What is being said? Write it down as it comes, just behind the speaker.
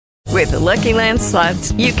With the Lucky Land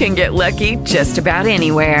Slots, you can get lucky just about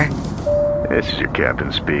anywhere. This is your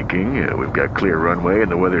captain speaking. We've got clear runway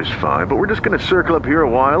and the weather's fine, but we're just going to circle up here a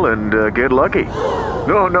while and get lucky.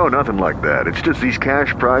 No, nothing like that. It's just these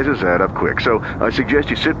cash prizes add up quick. So I suggest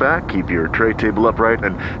you sit back, keep your tray table upright,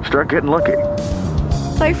 and start getting lucky.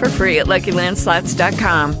 Play for free at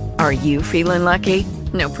LuckyLandSlots.com. Are you feeling lucky?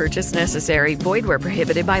 No purchase necessary. Void where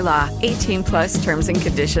prohibited by law. 18 plus terms and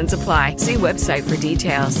conditions apply. See website for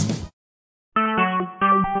details.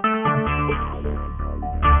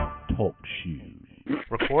 Talk shoes.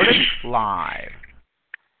 Recorded live.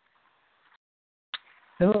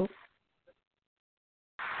 Hello.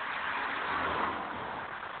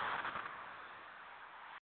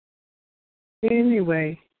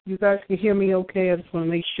 Anyway, you guys can hear me okay? I just want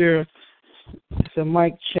to make sure it's a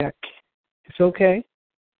mic check. It's okay?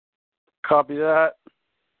 Copy that.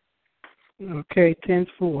 Okay,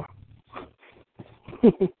 10-4.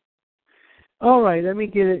 All right, let me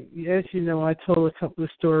get it. As you know, I told a couple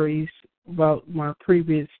of stories about my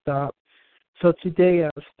previous stop. So today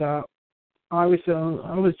I was stopped. I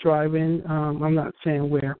was driving. I'm not saying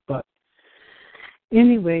where, but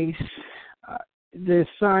anyways, the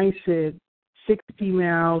sign said 60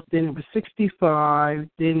 miles, then it was 65,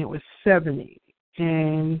 then it was 70.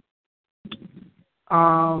 And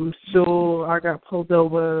so I got pulled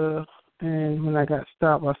over, and when I got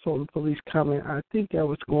stopped, I saw the police coming. I think I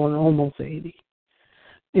was going almost 80.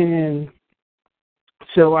 And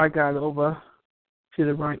so I got over to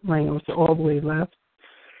the right lane. It was all the way left.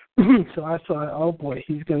 So I thought, oh, boy,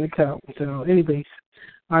 he's going to come. So anyways,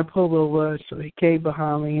 I pulled over, so he came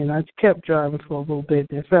behind me, and I kept driving for a little bit.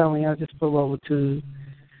 Then finally, I just pulled over to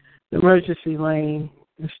the emergency lane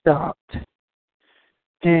and stopped.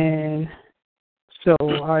 And so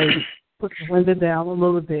I put the window down a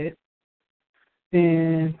little bit,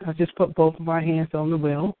 and I just put both of my hands on the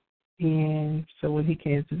wheel. And so when he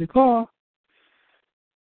came to the car,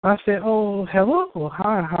 I said, oh, hello,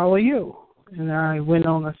 hi, how are you? And I went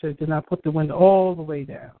on, I said, then I put the window all the way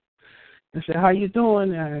down. I said, how you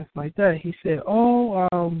doing? And like that. He said,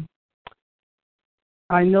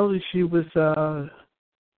 I noticed you was, I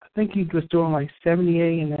think he was doing like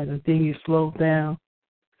 78, and then you slowed down.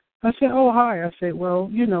 I said, oh, hi. I said, well,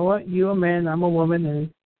 you know what? You're a man, I'm a woman,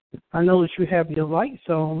 and I know that you have your lights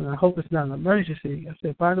on, and I hope it's not an emergency. I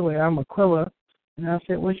said, by the way, I'm Aquila. And I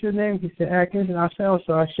said, what's your name? He said, Atkins. And I said, oh,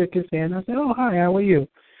 so I shook his hand. I said, oh, hi, how are you?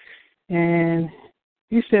 And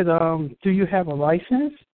he said, do you have a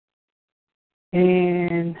license?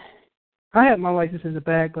 And I had my license in the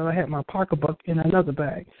bag, but I had my pocketbook in another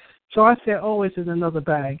bag. So I said, oh, it's in another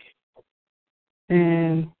bag.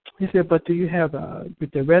 And he said, but do you have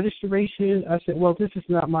the registration? I said, well, this is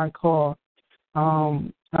not my car.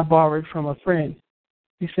 I borrowed from a friend.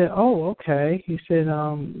 He said, oh, okay. He said,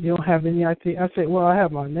 you don't have any ID? I said, well, I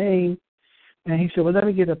have my name. And he said, well, let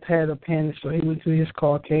me get a pad or pen. So he went to his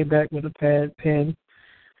car, came back with a pad, pen.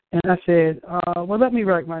 And I said, well, let me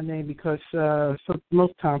write my name because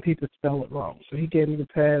most time people spell it wrong. So he gave me the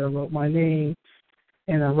pad. I wrote my name,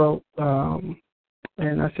 and I wrote,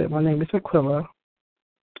 and I said, my name is Aquila.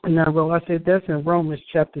 And I said, that's in Romans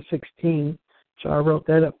chapter 16. So I wrote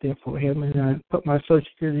that up there for him, and I put my Social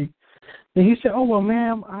Security. And he said, oh, well,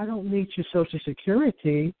 ma'am, I don't need your Social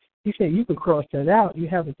Security. He said, you can cross that out. You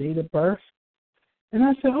have a date of birth. And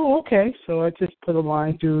I said, oh, okay. So I just put a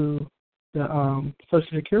line through the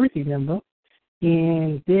Social Security number,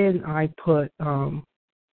 and then I put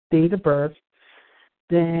date of birth.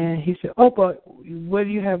 Then he said, oh, but where do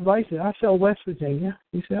you have license? I said, West Virginia.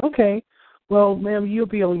 He said, okay. Well, ma'am, you'll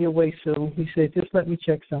be on your way soon. He said, just let me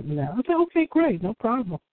check something out. I said, okay, great, no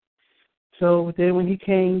problem. So then when he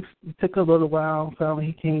came, it took a little while. Finally,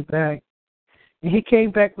 he came back. And he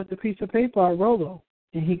came back with a piece of paper, a Rolo,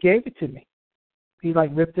 and he gave it to me. He,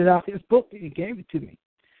 ripped it out his book, and he gave it to me.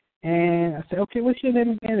 And I said, okay, what's your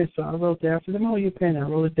name again? And so I wrote down. I said, let me hold your pen. I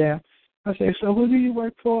wrote it down. I said, so who do you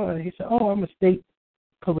work for? And he said, oh, I'm a state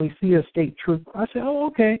police, a state trooper. I said, oh,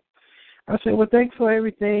 okay. I said, well, thanks for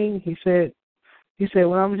everything. He said,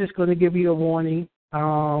 well, I'm just going to give you a warning.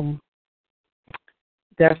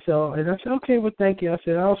 That's all. And I said, okay, well, thank you. I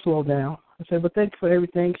said, I'll slow down. I said, well, thank you for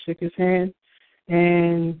everything. Shook his hand.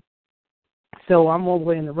 And so I'm all the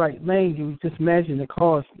way in the right lane. You just imagine the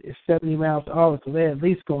car is 70 miles an hour, so they're at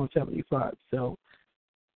least going 75. So,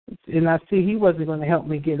 and I see he wasn't going to help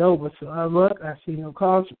me get over. So I look, I see no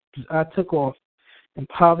cars. I took off. And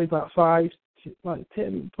probably about 6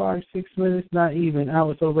 minutes, not even, I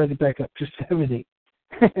was already back up to 70.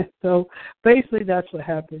 So basically that's what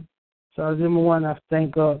happened. So number one, I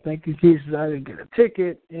thank God, thank you, Jesus, I didn't get a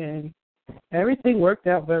ticket, and everything worked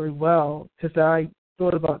out very well because I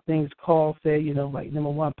thought about things Carl said, like number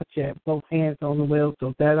one, put your both hands on the wheel.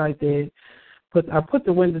 So that I did. I put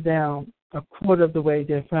the window down a quarter of the way.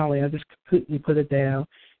 Then finally, I just completely put it down.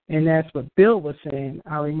 And that's what Bill was saying.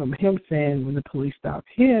 I remember him saying when the police stopped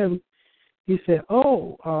him, he said,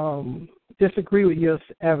 disagree with your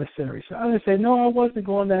adversary. So I just said, no, I wasn't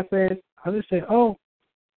going that fast. I just said,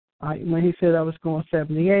 when he said I was going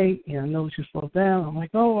 78, and I noticed you slowed down, I'm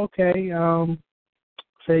like, okay.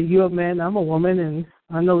 Say, you're a man, I'm a woman, and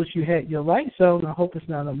I noticed you had your lights on. I hope it's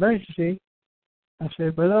not an emergency. I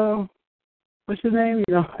said, but, what's your name?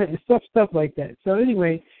 And stuff like that. So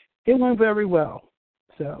anyway, it went very well.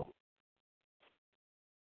 So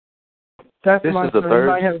that's this my is the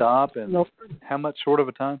story. third stop, and how much short of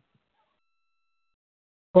a time?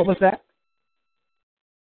 What was that?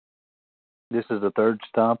 This is the third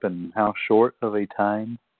stop, and how short of a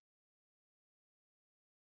time?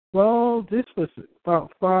 Well, this was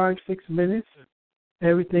about 5-6 minutes.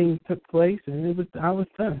 Everything took place, and I was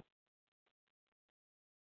done.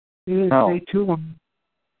 You didn't stay too long.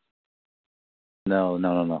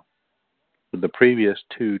 No. The previous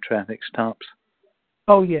 2 traffic stops.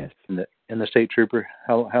 Oh yes. And the state trooper.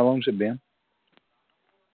 How long's it been?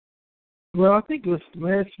 Well, I think it was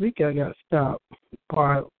last week I got stopped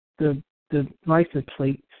by the license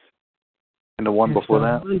plates. And the one before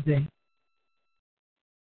that?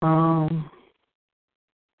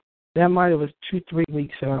 That might have was 2-3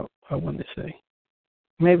 weeks out, I want to say.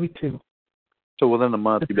 Maybe 2. So within a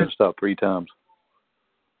month you've been stopped 3 times?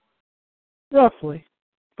 Roughly.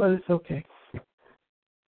 But it's okay.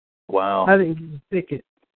 Wow. I didn't get a ticket.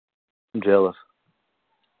 I'm jealous.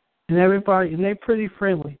 And they're pretty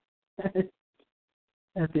friendly.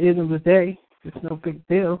 At the end of the day, it's no big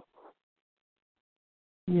deal.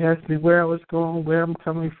 You asked me where I was going, where I'm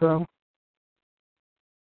coming from.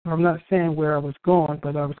 I'm not saying where I was going,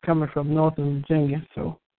 but I was coming from Northern Virginia,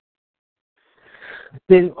 so.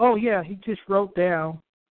 Then, he just wrote down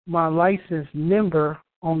my license number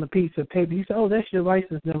on the piece of paper. He said, that's your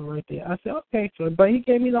license number right there. I said, okay. But he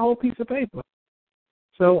gave me the whole piece of paper.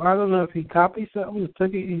 So I don't know if he copied something,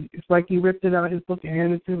 took it. It's like he ripped it out of his book and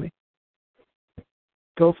handed it to me.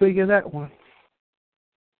 Go figure that one.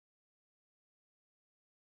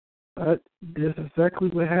 But that's exactly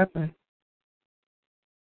what happened.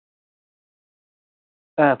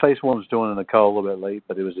 Phase 1 was joining the call a little bit late,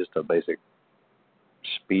 but it was just a basic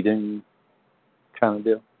speeding kind of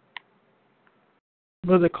deal.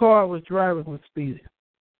 But the car I was driving was speeding.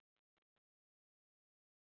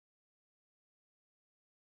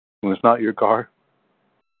 Well, it's not your car?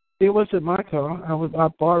 It wasn't my car. I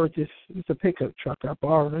borrowed this. It's a pickup truck. I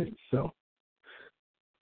borrowed it, so.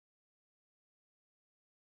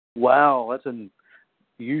 Wow, that's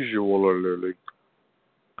unusual.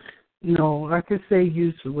 No, I could say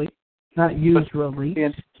usually, not usually.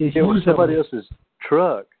 And it was somebody else's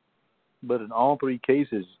truck, but in all 3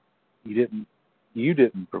 cases, you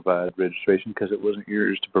didn't provide registration because it wasn't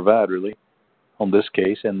yours to provide, really, on this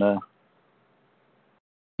case, and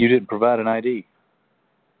you didn't provide an ID,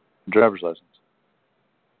 driver's license.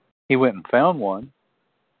 He went and found one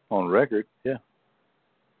on record, yeah.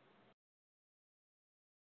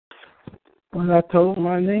 Well, I told him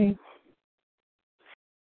my name.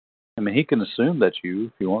 I mean, he can assume that's you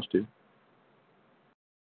if he wants to.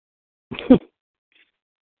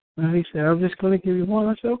 Well, he said, I'm just going to give you one.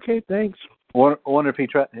 I said, okay, thanks. I wonder if he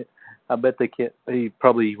tried. I bet he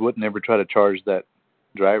probably wouldn't ever try to charge that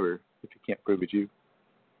driver if he can't prove it's you.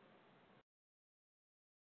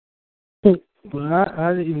 Well,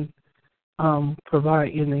 I didn't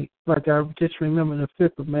provide any. Like, I just remember the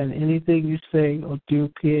 5th Amendment. Anything you say or do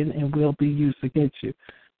can and will be used against you.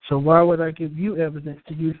 So why would I give you evidence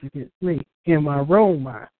to use against me in my wrong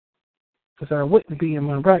mind? Because I wouldn't be in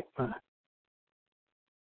my right mind.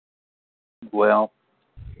 Well,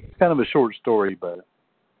 it's kind of a short story, but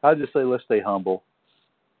I'd just say let's stay humble.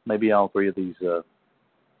 Maybe all 3 of these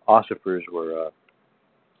ossifiers were,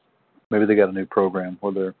 maybe they got a new program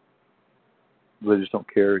where they just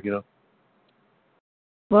don't care,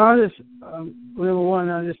 Well, I just, number one,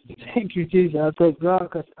 I just thank you, Jesus. I thank God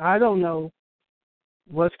because I don't know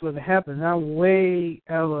what's going to happen. I'm way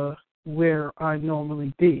out of where I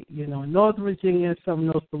normally be. In Northern Virginia, some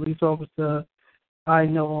of those police officers, I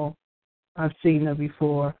know, I've seen them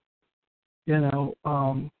before.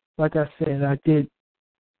 Like I said,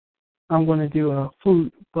 I'm going to do a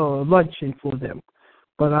food luncheon for them.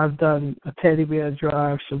 But I've done a teddy bear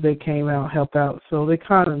drive, so they came out and helped out. So they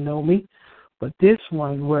kind of know me. But this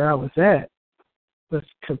one, where I was at, was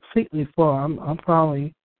completely far.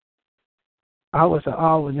 I was an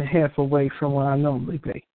hour and a half away from where I normally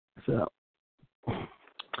be. So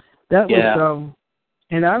that was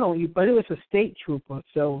And I don't, but it was a state trooper,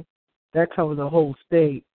 so that covered the whole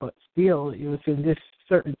state. But still, it was in this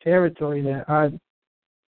certain territory that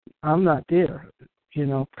I'm not there,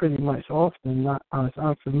 pretty much often.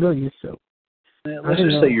 I'm familiar, so. Let's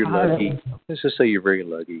just say you're lucky. Let's just say you're very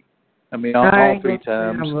lucky. I mean, all three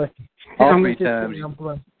times,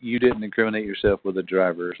 you didn't incriminate yourself with a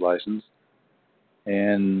driver's license,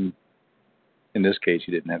 and in this case,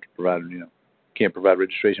 you didn't have to provide, can't provide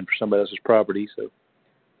registration for somebody else's property. So,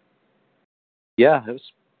 yeah,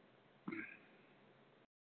 there's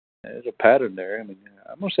a pattern there. I mean,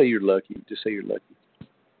 I'm gonna say you're lucky. Just say you're lucky.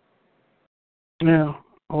 Yeah,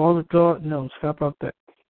 all the God knows. How about that?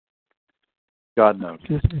 God knows.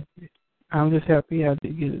 I'm just happy I had to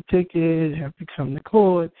get a ticket, have to come to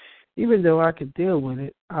court. Even though I could deal with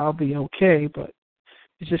it, I'll be okay, but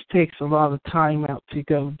it just takes a lot of time out to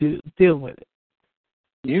go deal with it.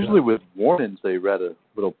 Usually with warnings, they write a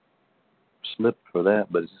little slip for that,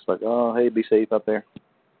 but it's just like, oh, hey, be safe out there.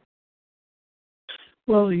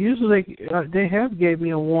 Well, usually they have gave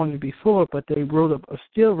me a warning before, but they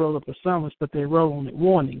still wrote up a summons, but they wrote on it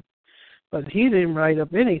warning. But he didn't write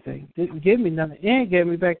up anything. Didn't give me nothing. And gave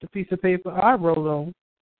me back the piece of paper I wrote on.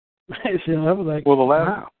 So I was like, well,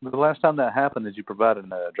 wow. The last time that happened, did you provide a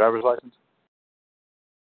driver's license?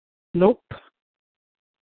 Nope.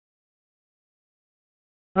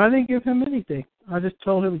 I didn't give him anything. I just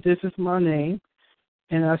told him this is my name.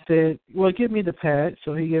 And I said, well, give me the pad.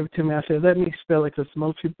 So he gave it to me. I said, let me spell it because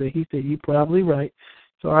most people, he said, you're probably right.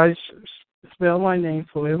 So I spelled my name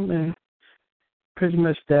for him and pretty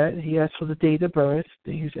much that. He asked for the date of birth.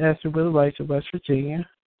 Then he was asking where the rights of West Virginia.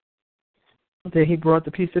 Then he brought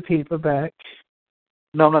the piece of paper back.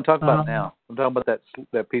 No, I'm not talking about now. I'm talking about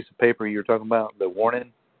that piece of paper you were talking about, the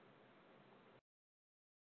warning.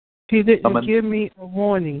 He didn't give me a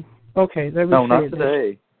warning. Okay, let me say not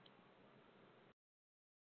today.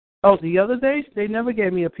 Oh, the other days? They never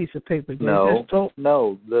gave me a piece of paper. No,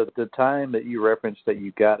 the time that you referenced that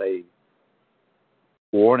you got a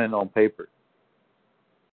warning on paper.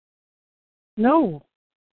 No.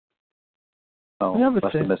 Oh, never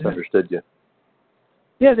must said have misunderstood that. you.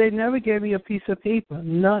 Yeah, they never gave me a piece of paper.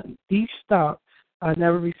 None. Each stop, I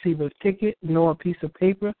never received a ticket nor a piece of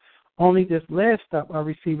paper. Only this last stop, I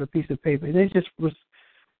received a piece of paper. And it just was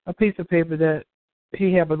a piece of paper that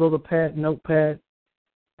he had a little notepad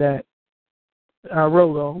that I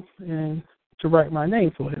wrote on and to write my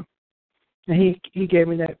name for him. And he gave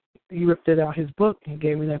me that. He ripped it out his book and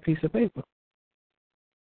gave me that piece of paper.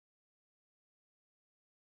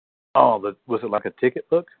 Oh, was it like a ticket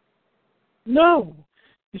book? No.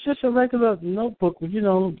 It's just a regular notebook with,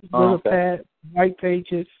 little pad, white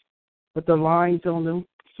pages with the lines on them.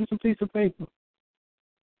 It's just a piece of paper.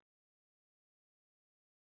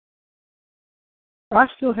 I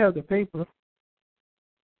still have the paper.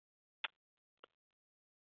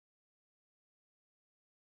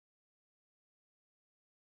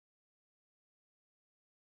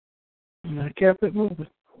 And I kept it moving.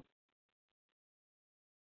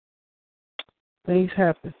 Things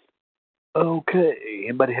happen. Okay.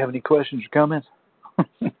 Anybody have any questions or comments?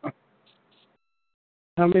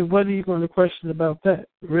 I mean, what are you going to question about that?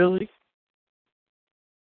 Really?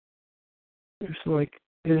 It's like,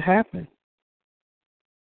 it happened.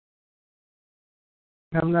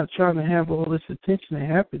 I'm not trying to have all this attention that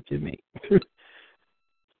happened to me.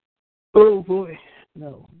 Oh, boy.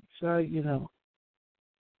 No. So,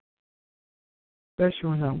 especially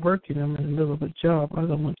when I'm working, I'm in the middle of a job. I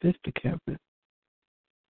don't want this to happen.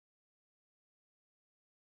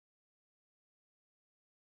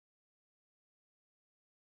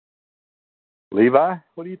 Levi,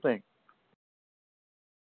 what do you think?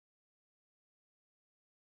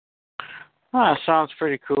 Sounds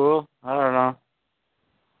pretty cool. I don't know.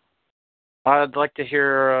 I'd like to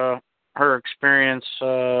hear her experience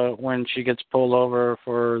when she gets pulled over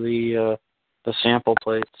for the sample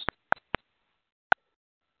plates.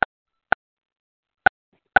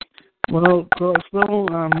 Well, so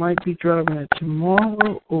I might be driving it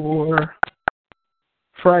tomorrow or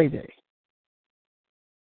Friday.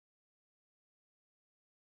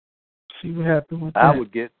 See what happens with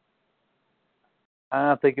that.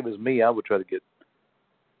 I think if it was me, I would try to get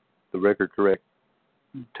the record correct.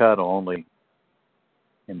 Title only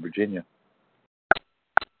in Virginia.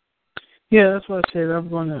 Yeah, that's what I said. I'm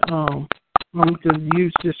going to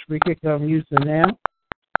use this record I'm using now,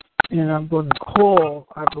 and I'm going to call,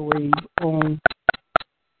 I believe, on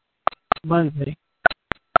Monday.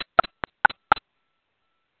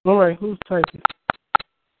 All right, who's typing?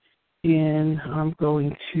 And I'm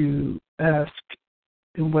going to ask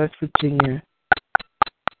in West Virginia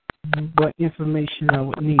what information I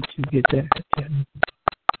would need to get that.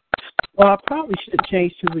 Well, I probably should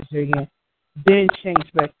change to Virginia, then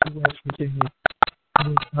change back to West Virginia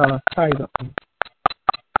with title.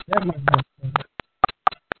 That might work better.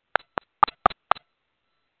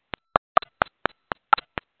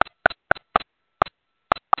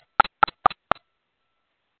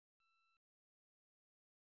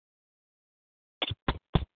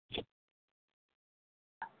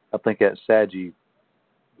 I think that Saji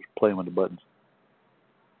was playing with the buttons.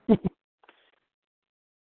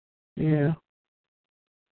 Yeah.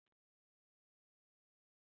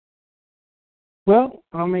 Well,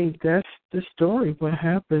 I mean, that's the story, what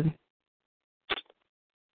happened.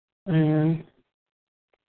 And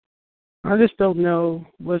I just don't know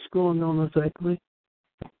what's going on exactly.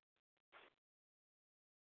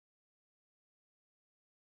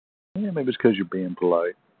 Yeah, maybe it's because you're being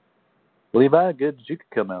polite. Levi, good that you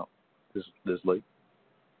could come out this late.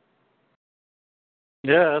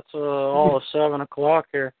 Yeah, it's all of 7 o'clock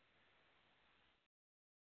here.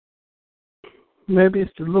 Maybe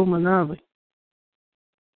it's the Illuminati.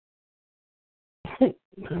 I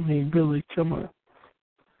mean, really, come on.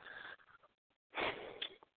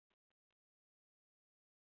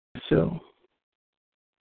 So.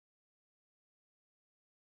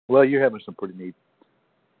 Well, you're having some pretty neat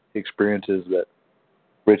experiences that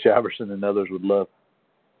Rich Iverson and others would love.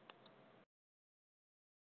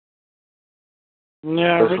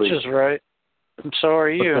 Yeah, Especially, Rich is right. And so are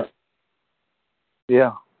you.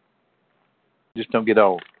 Yeah. Just don't get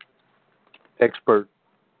all expert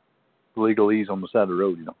legalese on the side of the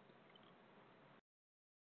road, you know.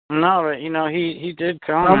 No, but, he did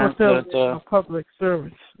I'm comment a that... public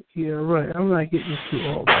service. Yeah, right. I'm not getting too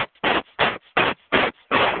old.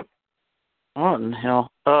 What in the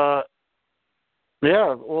hell?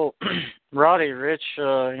 Yeah, well, Roddy, Rich,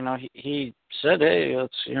 he said, hey, it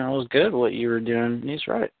was good what you were doing. And he's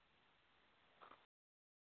right.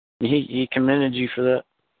 He commended you for that.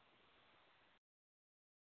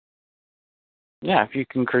 Yeah, if you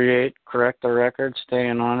can correct the record, stay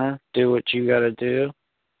in honor, do what you got to do,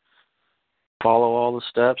 follow all the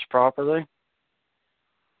steps properly.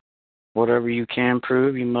 Whatever you can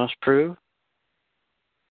prove, you must prove.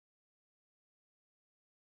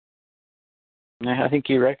 Yeah, I think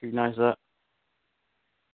you recognize that.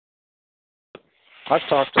 I've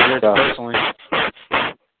talked to Rich personally.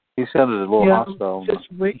 He sounded a little hostile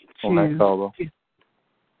on that call, though.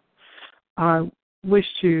 I wish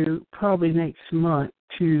to probably next month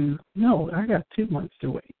I got 2 months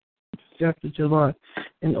to wait. It's after July.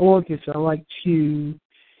 In August, I like to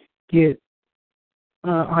get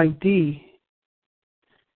ID,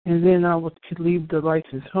 and then I could leave the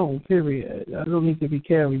license home, period. I don't need to be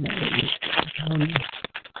carrying it.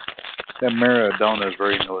 That Maradona is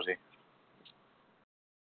very noisy.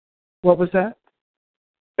 What was that?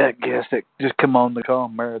 That guest that just come on the call,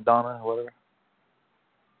 Maradona or whatever.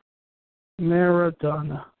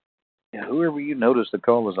 Maradona. Yeah, whoever you notice the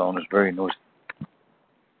call is on is very noisy.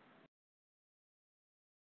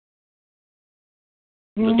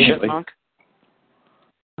 The chipmunk?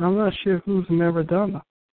 I'm not sure who's Maradona.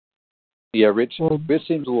 Yeah, Rich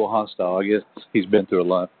seems a little hostile. I guess he's been through a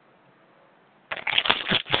lot.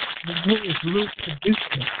 Who is Luke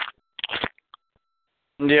Producer?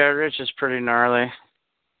 Yeah, Rich is pretty gnarly.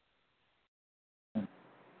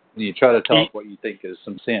 You try to talk what you think is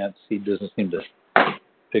some sense. He doesn't seem to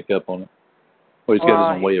pick up on it. Well, he's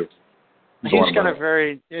got his own way of. He's got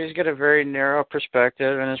a very narrow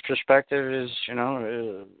perspective, and his perspective is,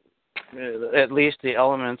 at least the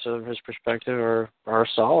elements of his perspective are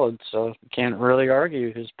solid. So you can't really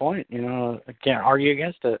argue his point. I can't argue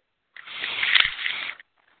against it.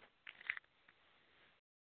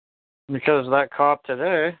 Because that cop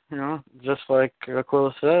today, just like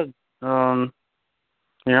Aquila said,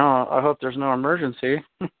 I hope there's no emergency.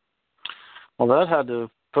 Well, that had to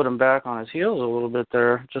put him back on his heels a little bit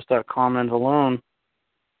there, just that comment alone.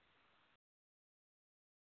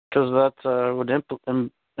 Because that would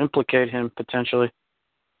implicate him potentially.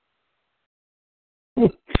 I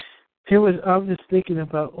was just thinking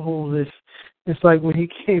about all this. It's like when he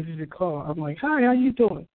came to the call, I'm like, hi, how you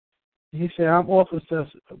doing? He said, I'm Officer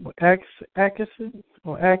Atkinson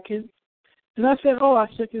or Atkins. And I said, I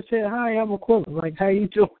shook his head, hi, I'm Aquila. Like, how you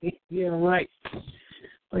doing? Yeah, right.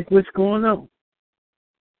 Like, what's going on?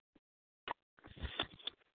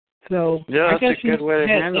 So, yeah, that's a good way to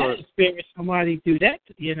handle it. Experience somebody do that,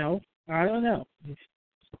 I don't know.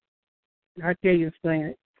 I can't explain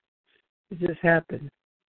it. It just happened.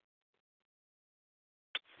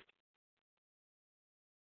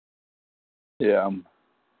 Yeah, I'm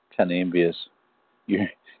kind of envious. You're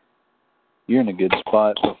in a good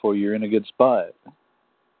spot before you're in a good spot.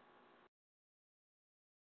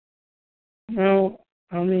 Well,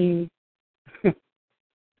 I mean,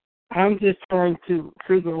 I'm just trying to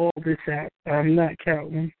figure all this out. I'm not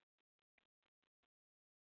counting.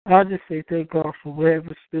 I'll just say thank God for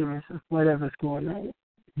whatever's going on.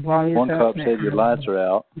 Why is One cop happening? said your lights are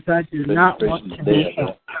out. I do not want to be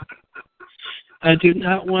stopped. I do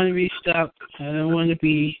not want to be stopped. I don't want to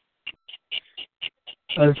be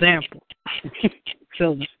an example,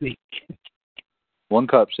 so to speak. One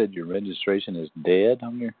cop said your registration is dead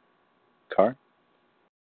on your car.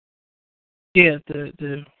 Yeah,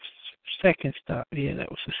 the second stop. Yeah, that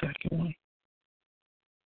was the second one.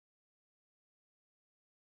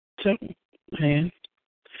 So, man,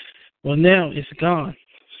 well now it's gone.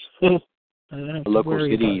 So I don't have A to local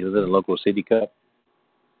worry city, about is it a local city cop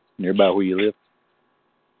nearby where you live?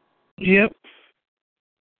 it. Yep.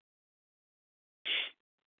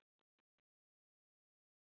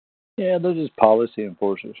 Yeah, they're just policy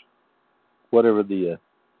enforcers. Whatever the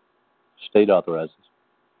state authorizes.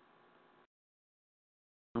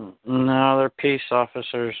 No, they're peace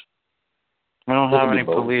officers. We don't They have can be any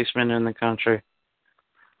both. policemen in the country.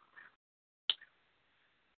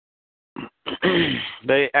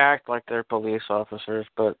 They act like they're police officers,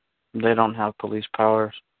 but they don't have police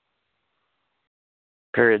powers.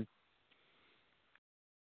 Period.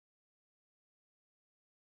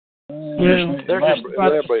 Well, They're just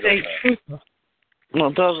elaborate on that. Well,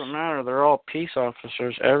 it doesn't matter. They're all peace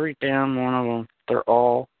officers. Every damn one of them. They're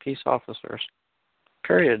all peace officers.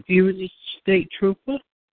 Period. Even the state trooper?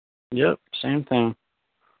 Yep, same thing.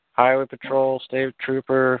 Highway patrol, state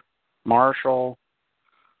trooper, marshal,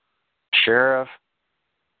 sheriff.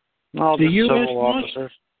 All The just U.S. civil Marshal?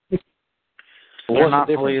 officers. What's They're the not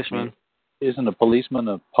difference? policemen. Isn't a policeman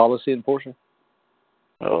a policy enforcer?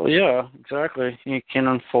 Oh, yeah, exactly. You can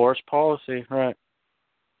enforce policy, right.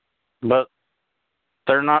 But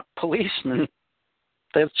they're not policemen.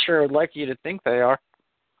 They sure would like you to think they are.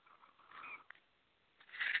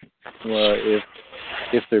 Well,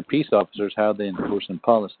 if they're peace officers, how are they enforcing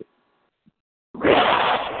policy?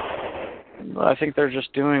 I think they're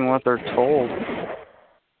just doing what they're told.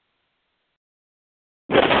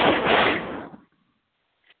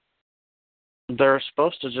 They're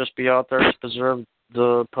supposed to just be out there to preserve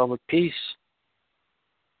the public peace.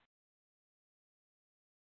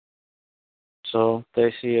 So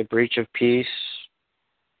they see a breach of peace,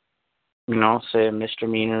 say a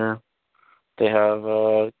misdemeanor. They have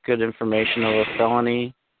good information of a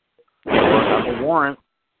felony or have a warrant.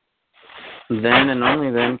 Then and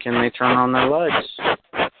only then can they turn on their lights.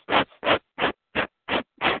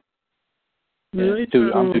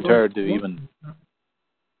 I'm too tired to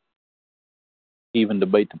even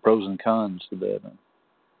debate the pros and cons to that.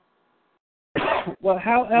 Well,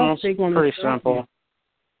 how else It's they going to? pretty simple.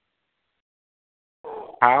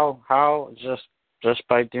 How just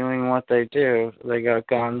by doing what they do. They got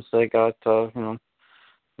guns. They got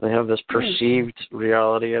they have this perceived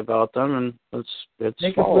reality about them, and it's they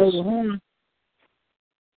false. can blow the horn.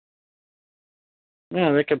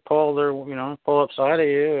 Yeah, they could pull up side of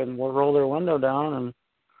you and roll their window down and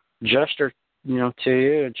gesture,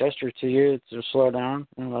 to you to slow down.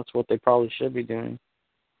 That's what they probably should be doing.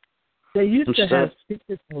 They used to have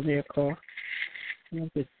speakers on their car. You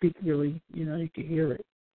could speak really, you could hear it.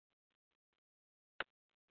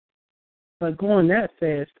 But going that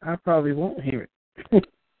fast, I probably won't hear it.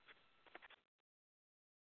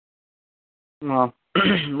 Well,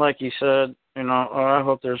 like you said, I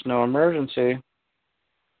hope there's no emergency.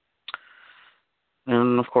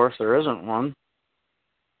 And, of course, there isn't one.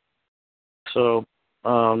 So,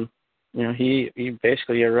 he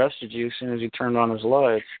basically arrested you as soon as he turned on his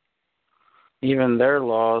lights. Even their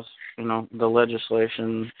laws, the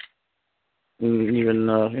legislation,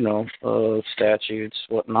 even, statutes,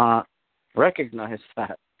 whatnot, recognize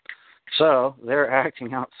that. So they're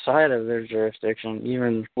acting outside of their jurisdiction.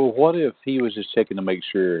 Even well, what if he was just checking to make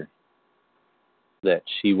sure that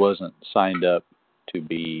she wasn't signed up to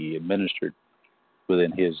be administered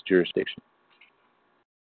within his jurisdiction?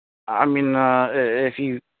 I mean, if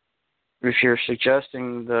you're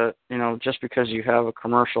suggesting that just because you have a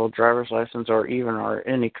commercial driver's license or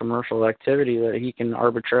any commercial activity that he can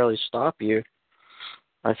arbitrarily stop you,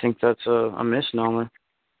 I think that's a misnomer.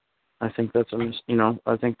 I think that's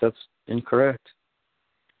I think that's incorrect.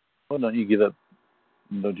 Well, don't you give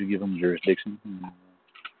him jurisdiction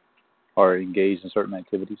or engage in certain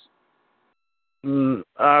activities?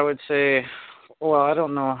 I would say, well, I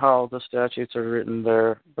don't know how the statutes are written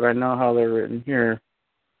there, but I know how they're written here.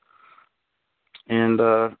 And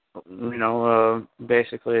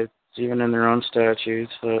basically, it's even in their own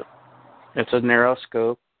statutes that it's a narrow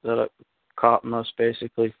scope that a cop must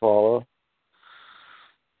basically follow.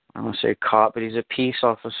 I'm going to say cop, but he's a peace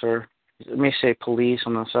officer. It may say police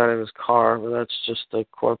on the side of his car, but that's just the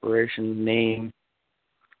corporation name.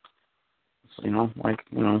 So,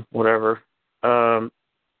 whatever. I'm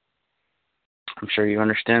sure you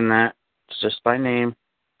understand that. It's just by name.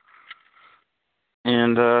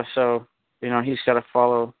 And so, he's got to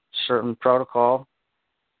follow certain protocol,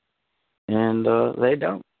 and they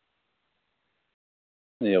don't.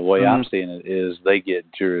 Yeah, the way I'm seeing it is they get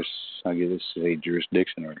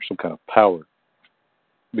jurisdiction or some kind of power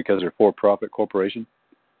because they're a for-profit corporation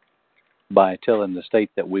by telling the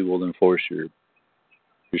state that we will enforce your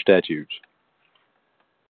statutes.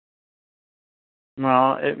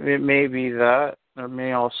 Well, it may be that. There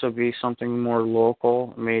may also be something more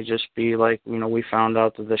local. It may just be like, we found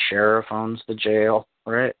out that the sheriff owns the jail,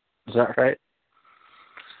 right? Is that right?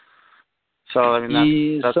 So, I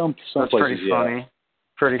mean, that's pretty funny.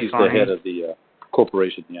 He's the head of the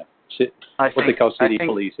corporation, yeah. They call city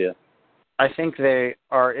police, yeah. I think they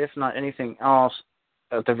are, if not anything else,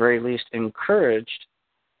 at the very least encouraged,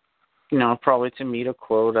 probably to meet a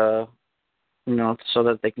quota, so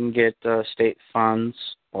that they can get state funds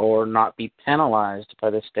or not be penalized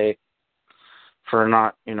by the state for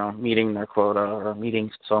not, meeting their quota or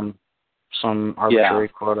meeting some arbitrary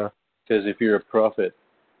quota. Because if you're a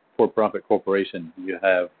for-profit corporation, you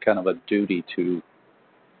have kind of a duty to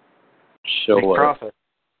show profit,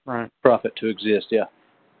 right? Profit to exist, yeah.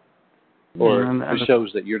 Or it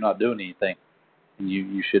shows that you're not doing anything, and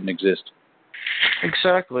you shouldn't exist.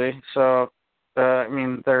 Exactly. So,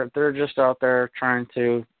 they're just out there trying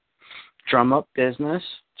to drum up business,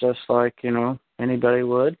 just like anybody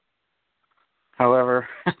would. However,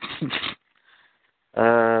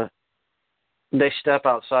 they step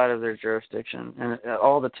outside of their jurisdiction, and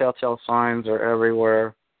all the telltale signs are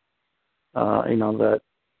everywhere. That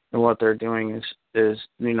what they're doing is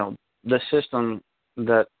the system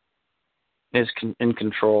that is in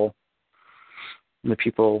control. The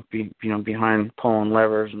people behind pulling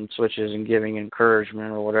levers and switches and giving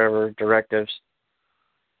encouragement or whatever directives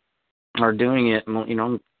are doing it,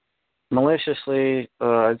 maliciously,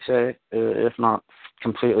 I'd say, if not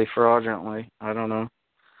completely fraudulently. I don't know.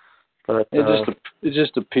 But it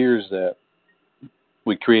just appears that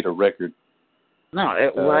we create a record. No,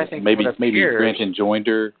 I think maybe grant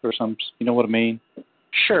enjoinder or something. You know what I mean?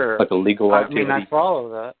 Sure. Like a legal activity. I follow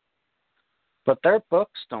that, but their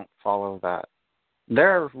books don't follow that.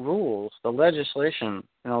 Their rules, the legislation,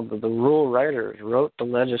 the rule writers wrote the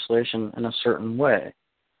legislation in a certain way.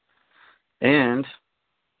 And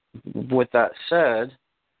with that said,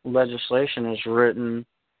 legislation is written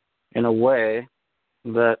in a way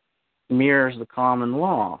that mirrors the common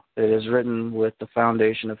law. It is written with the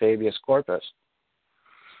foundation of habeas corpus.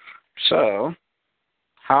 So,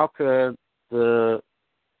 how could the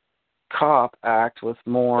cop act with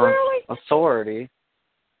more authority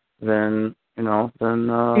than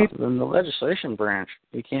the legislation branch?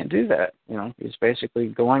 You can't do that. He's basically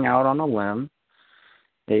going out on a limb.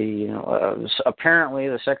 Apparently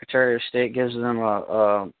the Secretary of State gives them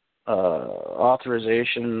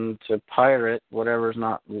authorization to pirate whatever's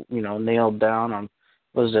not nailed down on,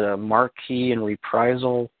 was it a marquee and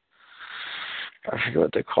reprisal? I forget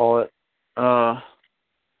what they call it.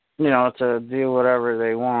 To do whatever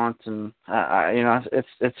they want, and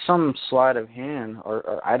it's some sleight of hand,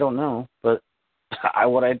 or I don't know, but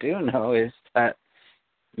what I do know is that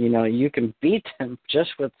you can beat them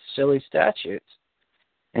just with silly statutes,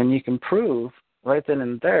 and you can prove right then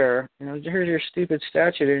and there, here's your stupid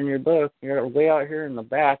statute in your book. You're way out here in the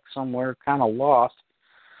back somewhere, kind of lost.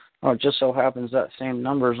 Oh, it just so happens that same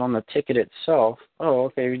number's on the ticket itself. Oh,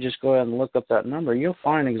 okay, you just go ahead and look up that number. You'll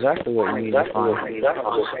find exactly what you need to find.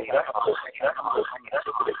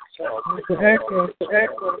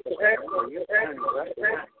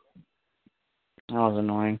 That was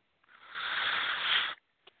annoying.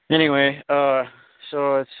 Anyway, so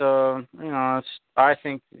it's I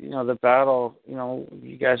think the battle.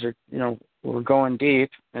 You guys are we're going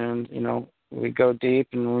deep, and we go deep,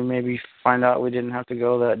 and we maybe find out we didn't have to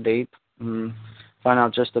go that deep, and find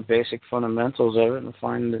out just the basic fundamentals of it, and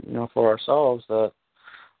find for ourselves that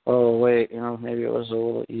maybe it was a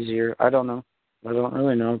little easier. I don't know. I don't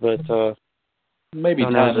really know, but maybe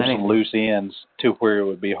tie some loose ends to where it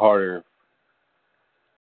would be harder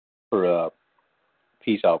for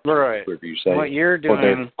peace officers, right? Whatever you say, what you're doing, or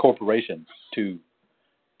their corporations to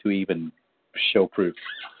even show proof.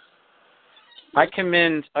 I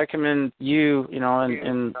commend you, in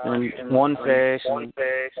one face, and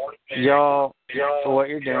y'all for what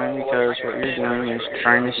you're doing, because what you're doing is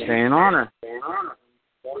trying to stay in honor.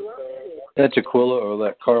 That's Aquila or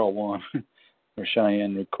that Carl one or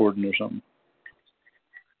Cheyenne recording or something.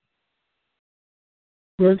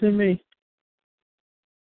 Wasn't me.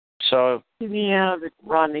 So, Yeah, the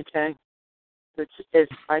Rodney K.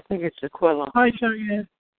 I think it's Aquila. Hi, Cheyenne.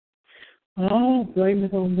 Oh, blame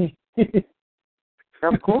it on me.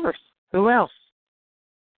 Of course. Who else?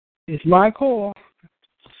 It's my call.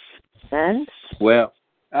 And? Well,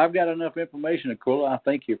 I've got enough information, Aquila. I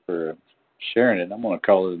thank you for sharing it. I'm going to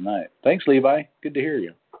call it a night. Thanks, Levi. Good to hear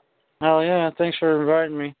you. oh yeah, thanks for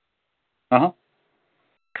inviting me. Uh-huh.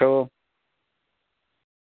 Cool.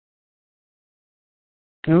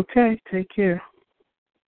 Okay, take care.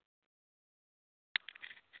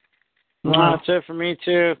 Well, that's it for me,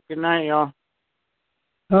 too. Good night, y'all.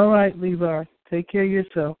 All right, Levi. Take care of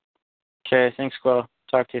yourself. Okay, thanks, Quill.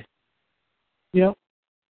 Talk to you. Yep.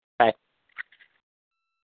 Bye.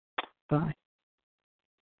 Bye.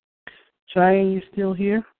 Cheyenne, you still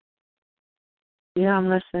here? Yeah, I'm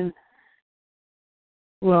listening.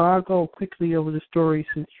 Well, I'll go quickly over the story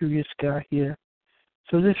since you just got here.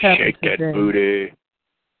 So this happened Shake today. that booty.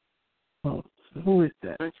 Oh, so who is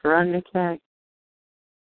that? It's Rodney K.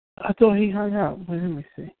 I thought he hung out. Wait, let me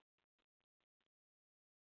see.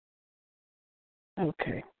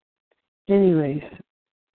 Okay. Anyways,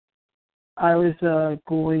 I was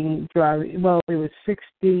driving. Well, it was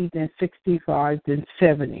 60, then 65, then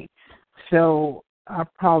 70. So I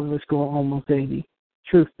probably was going almost 80,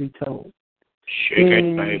 truth be told. Shake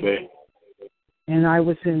it, baby. And I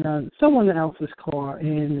was in someone else's car,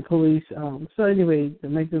 and the police. So anyway, to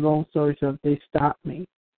make the long story short, they stopped me.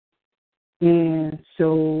 And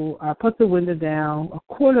so I put the window down a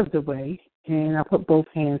quarter of the way, and I put both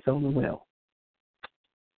hands on the wheel.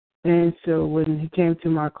 And so when he came to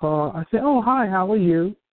my car, I said, "Oh, hi, how are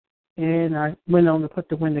you?" And I went on to put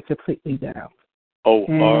the window completely down. Oh,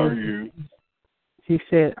 And how are you? he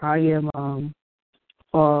said, "I am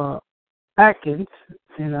Atkins."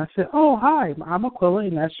 And I said, "Oh, hi, I'm Aquila,"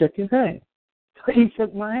 and I shook his hand. So he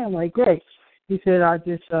shook my hand like, "Great." He said, "I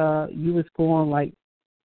just, you was going like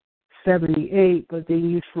 78, but then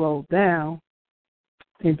you slowed down."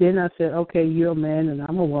 And then I said, "Okay, you're a man and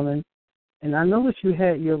I'm a woman, and I noticed you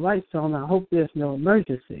had your lights on. I hope there's no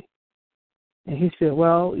emergency." And he said,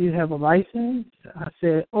 "Well, you have a license?" I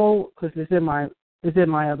said, "Oh, because it's in my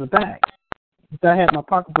other bag. I had my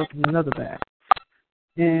pocketbook in another bag."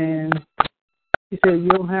 And he said, "You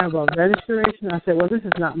don't have a registration?" I said, "Well, this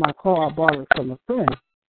is not my car. I borrowed it from a friend."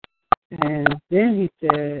 And then he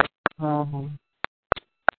said,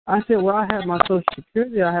 I said, "Well, I have my Social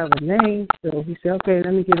Security. I have a name." So he said, "Okay,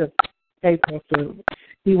 let me get a paper." So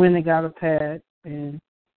he went and got a pad, and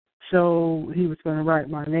so he was going to write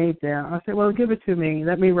my name down. I said, "Well, give it to me.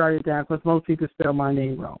 Let me write it down because most people spell my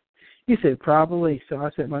name wrong." He said, "Probably." So I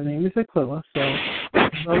said, "My name is Aquila." So I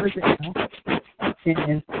wrote it down,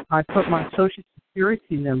 and I put my Social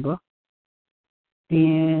Security number.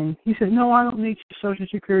 And he said, "No, I don't need your Social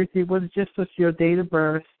Security. Well, it's just your date of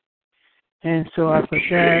birth." And so I put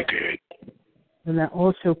that, and I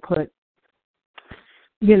also put,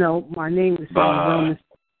 my name is in Romans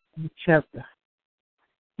chapter.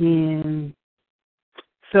 And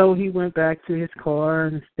so he went back to his car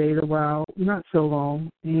and stayed a while, not so long,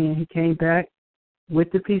 and he came back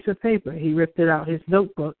with the piece of paper. He ripped it out his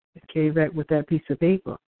notebook and came back with that piece of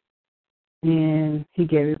paper. And he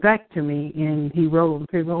gave it back to me, and he wrote on the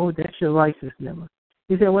paper, "Oh, that's your license number."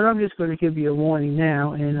 He said, "Well, I'm just going to give you a warning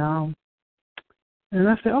now." And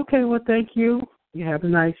I said, "Okay, well, thank you. You have a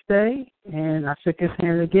nice day." And I shook his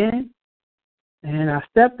hand again, and I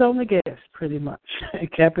stepped on the gas pretty much and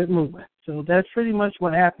kept it moving. So that's pretty much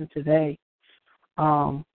what happened today.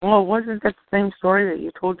 Well, wasn't that the same story that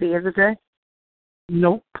you told the other day?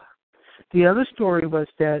 Nope. The other story was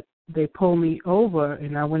that they pulled me over,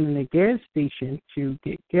 and I went in the gas station to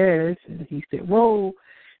get gas, and he said, "Whoa."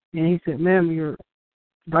 And he said, "Ma'am, your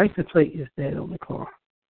license plate is dead on the car."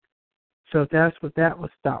 So that's what that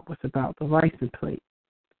stop was about, the license plate.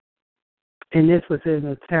 And this was in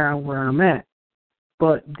the town where I'm at.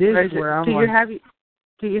 But this is where I'm Do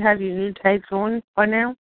you have your new tags on by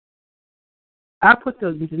now? I put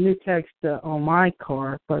the new tags on my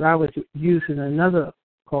car, but I was using another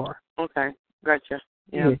car. Okay, gotcha.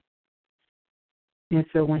 Yeah. And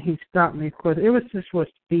so when he stopped me, of course, it was just for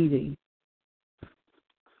speeding.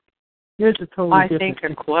 Here's a totally I different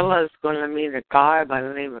think Aquila's going to meet a guy by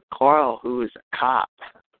the name of Carl who is a cop.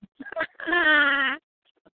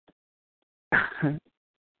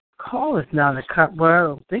 Carl is not a cop. Well, I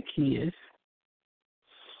don't think he is.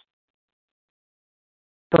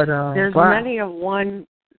 But there's many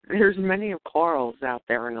of Carls out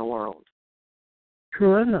there in the world.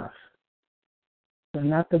 True enough. But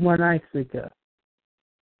not the one I think of.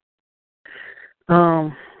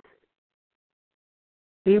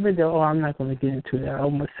 Even though, I'm not going to get into that. I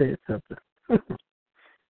almost said something.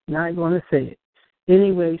 Not going to say it.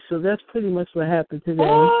 Anyway, so that's pretty much what happened today.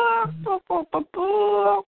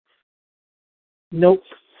 Nope.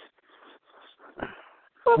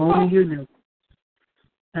 Only you knew.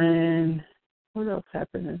 And what else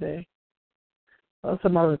happened today? Well,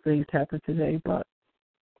 some other things happened today, but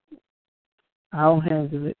I'll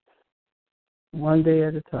handle it one day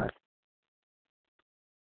at a time.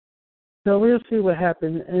 So we'll see what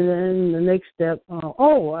happens. And then the next step, I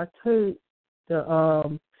told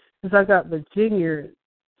because I got Virginia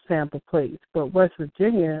sample plates, but West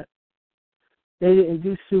Virginia, they didn't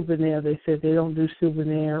do souvenir. They said they don't do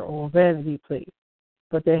souvenir or vanity plates,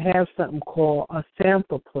 but they have something called a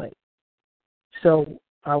sample plate. So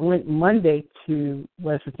I went Monday to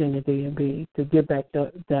West Virginia DMV to get back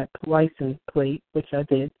that license plate, which I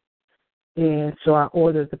did. And so I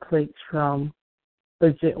ordered the plates from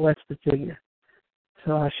West Virginia.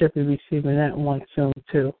 So I should be receiving that one soon,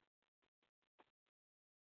 too.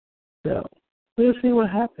 So we'll see what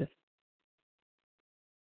happens.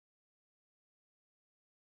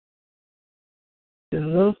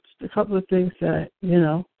 There's those a couple of things that,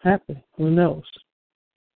 happen. Who knows?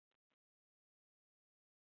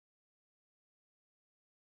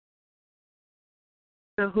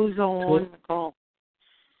 So who's on the call?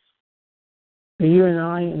 You and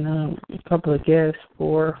I and a couple of guests,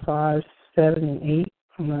 4, 5, 7, and 8.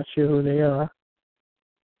 I'm not sure who they are.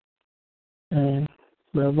 And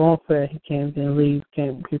Longfat, he came to leave.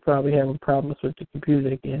 He probably having problems with the computer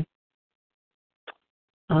again.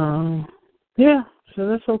 Yeah, so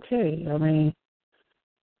that's okay. I mean,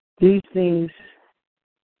 these things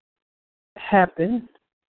happen,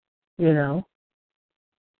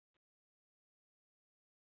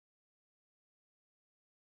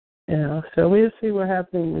 so we'll see what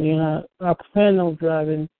happens. I plan on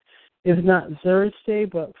driving, if not Thursday,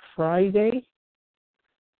 but Friday,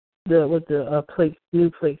 with the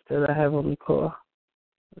new plates that I have on the car.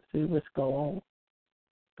 Let's see what's going on.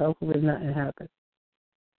 Hopefully nothing happens.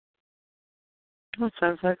 That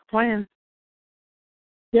sounds like a plan.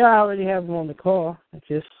 Yeah, I already have them on the car. I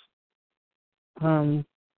just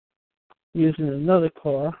using another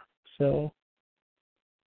car. So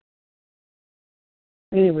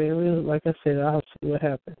anyway, like I said, I'll see what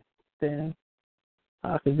happens. Then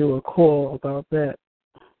I can do a call about that.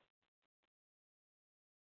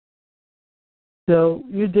 So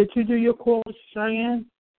did you do your call, Cheyenne?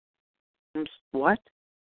 What?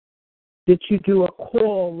 Did you do a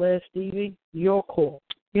call last evening? Your call?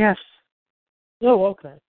 Yes. Oh,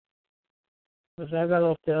 okay. Because I got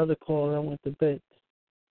off the other call and I went to bed.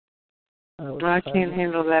 I can't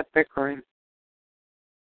handle that bickering.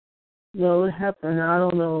 No, it happened. I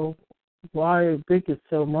don't know why it bickered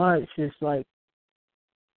so much. It's like,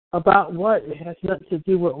 about what? It has nothing to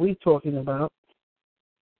do with what we're talking about.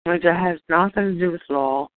 It has nothing to do with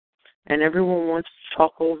law, and everyone wants to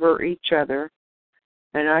talk over each other,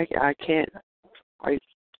 and I can't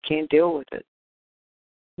deal with it.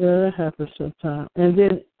 Yeah, that happens sometimes. And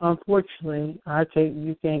then, unfortunately,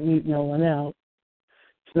 you can't mute no one out.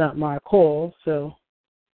 It's not my call, so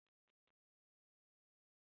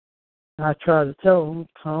I try to tell them,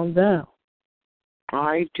 calm down.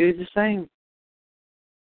 I do the same.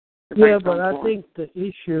 Yeah, but I think the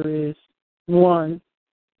issue is, one,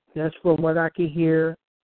 that's from what I can hear,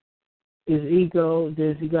 is ego.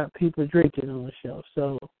 There's you got people drinking on the show.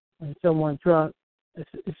 So when someone's drunk,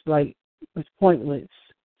 it's pointless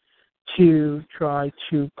to try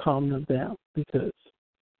to calm them down because.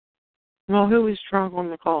 Well, who was drunk on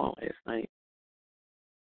the call last night?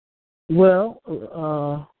 Well,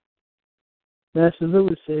 Master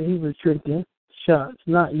Lewis said he was drinking shots,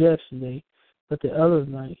 not yesterday, but the other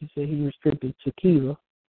night. He said he was drinking tequila.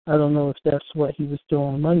 I don't know if that's what he was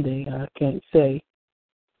doing Monday. I can't say.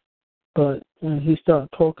 But when he started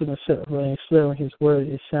talking a certain way and slurring his words,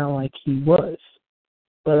 it sounded like he was.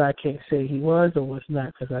 But I can't say he was or was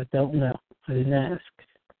not because I don't know. I didn't ask.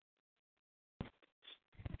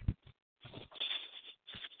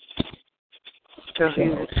 So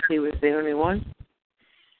he was the only one?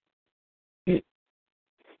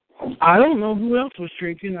 I don't know who else was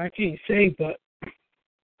drinking. I can't say, but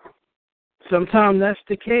sometimes that's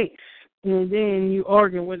the case. And then you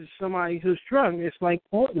argue with somebody who's drunk. It's like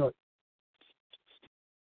pointless.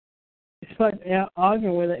 It's like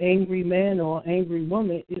arguing with an angry man or an angry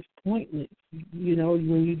woman. It's pointless.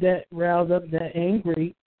 When you're that riled up, that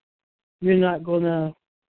angry, you're not going to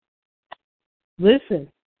listen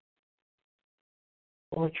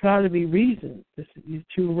or try to be reasoned. You're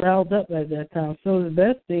too riled up at that time. So the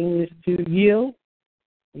best thing is to yield,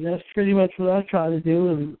 and that's pretty much what I try to do,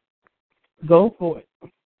 and Go for it.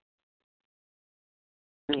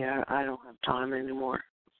 Yeah, I don't have time anymore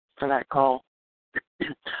for that call.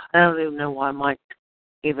 I don't even know why Mike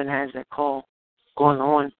even has that call going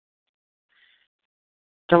on.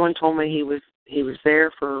 Someone told me he was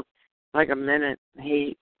there for like a minute.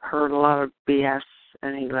 He heard a lot of BS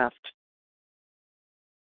and he left.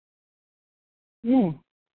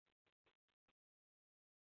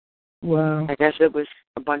 Wow. I guess it was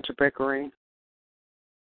a bunch of bickering.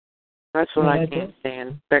 That's what I can't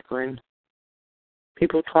stand, bickering.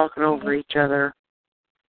 People talking over each other.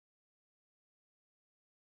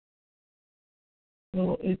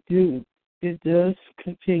 Well, it does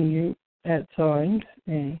continue at times,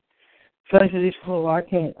 and especially for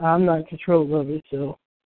I'm not in control of it, so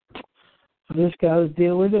I just got to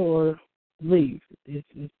deal with it or leave.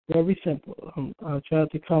 It's very simple. I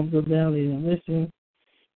tried to calm them down, they didn't listen,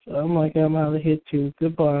 so I'm like, I'm out of here too.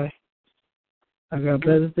 Goodbye. I got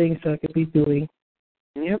better things I could be doing.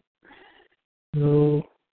 Yep. So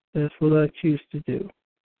that's what I choose to do.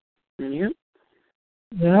 Yep.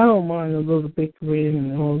 Now, I don't mind a little bickering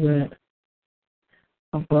and all that,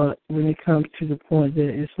 but when it comes to the point that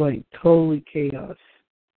it's like totally chaos,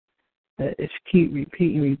 that it's keep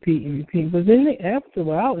repeating. But then after a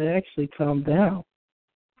while, it actually calmed down.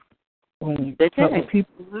 When a couple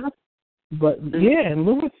people left. But yeah, and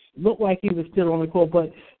Lewis looked like he was still on the call.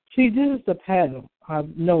 But see, this is the pattern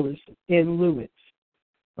I've noticed in Lewis.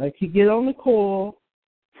 Like he get on the call.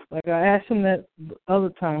 Like I asked him that other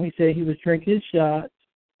time, he said he was drinking shots,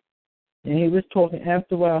 and he was talking.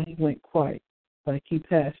 After a while, he went quiet, like he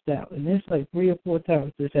passed out. And it's like 3 or 4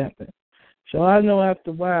 times this happened. So I know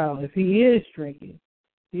after a while, if he is drinking,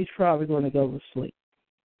 he's probably going to go to sleep.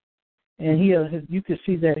 And you can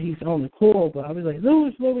see that he's on the call, but I was like,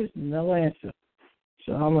 Lewis, no answer.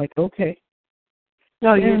 So I'm like, okay.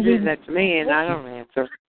 No, you do that to me, and I don't answer.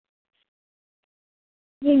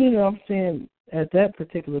 You know, I'm saying at that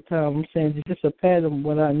particular time, I'm saying it's just a pattern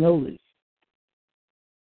what I noticed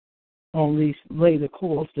on these later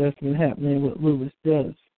calls that's been happening, what Lewis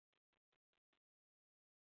does.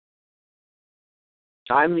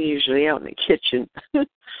 I'm usually out in the kitchen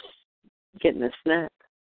getting a snack.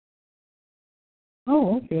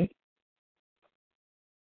 Oh, okay.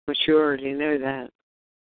 But you already know that.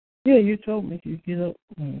 Yeah, you told me you get up.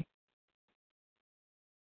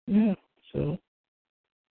 Yeah, so.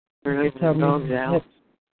 We're leaving the dogs out.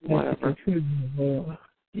 Whatever.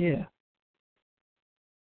 Yeah.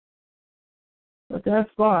 But that's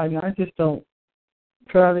fine. I just don't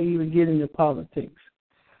try to even get into politics.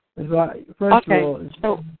 First of all,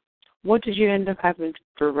 so what did you end up having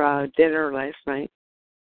for dinner last night?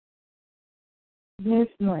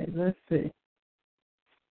 Last night, let's see.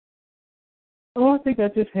 Oh, I think I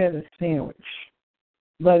just had a sandwich.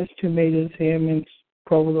 Lettuce, tomatoes, ham, and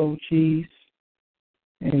provolone cheese,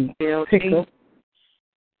 and pickle.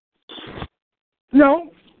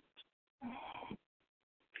 No.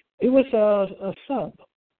 It was a sub.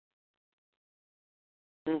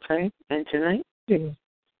 Okay. And tonight? Yeah.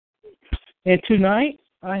 And tonight,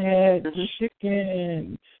 I had chicken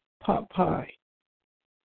and pot pie.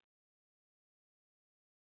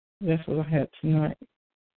 That's what I had tonight.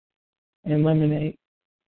 And lemonade.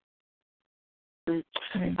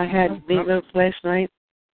 I had meatloaf last night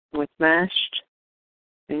with mashed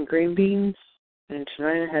and green beans. And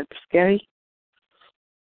tonight I had spaghetti.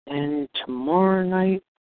 And tomorrow night...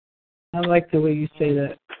 I like the way you say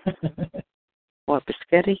that. What,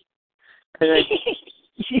 biscotti?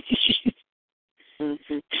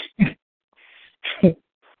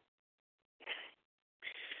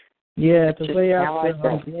 Yeah, the way I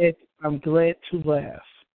feel, I'm glad to laugh.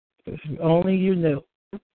 If only you knew.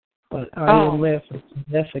 But I am laughing.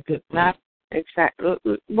 That's a good thing. Exactly.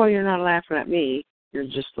 Well, you're not laughing at me. You're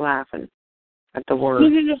just laughing at the word.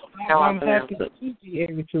 I'm happy to be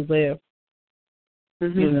able to laugh.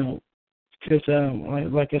 You know, because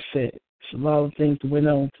like I said, it's a lot of things that went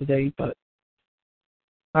on today, but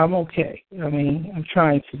I'm okay. I mean, I'm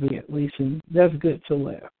trying to be at least, and that's good to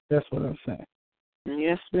laugh. That's what I'm saying.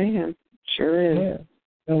 Yes, ma'am. Sure is. Yeah.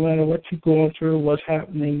 No matter what you're going through, what's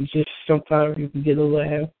happening, just sometimes you can get a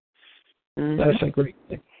laugh. That's a great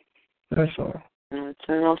thing. That's all. It's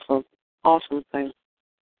an awesome thing.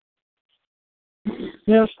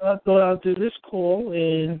 Yes, I thought I'd do this call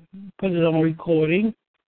and put it on recording.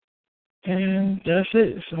 And that's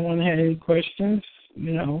it. If someone had any questions,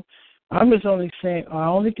 you know, I'm just only saying, I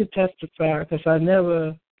only could testify because I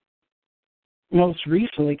never, most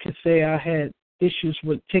recently, could say I had issues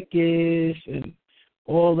with tickets and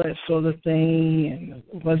all that sort of thing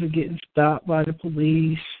and wasn't getting stopped by the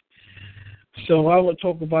police. So I would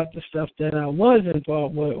talk about the stuff that I was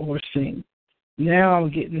involved with or seen. now I'm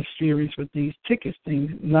getting serious with these tickets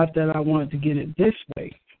things. Not that I wanted to get it this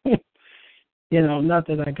way. Not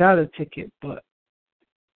that I got a ticket, but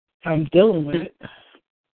I'm dealing with it.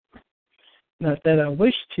 Not that I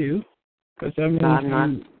wish to, because I'm not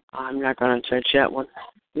going to touch that one.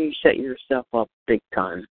 You set yourself up big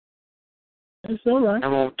time. It's all right. I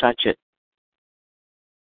won't touch it.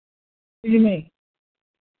 What do you mean?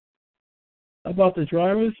 About the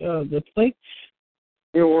drivers, the plates?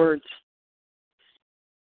 Your words.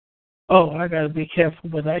 Oh, I got to be careful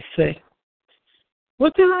what I say.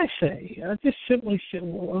 What did I say? I just simply said,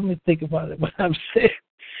 well, let me think about it, what I'm saying.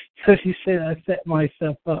 Because you said I set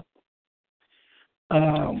myself up.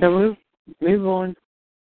 So move on.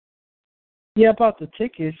 Yeah, about the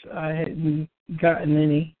tickets, I hadn't gotten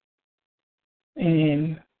any.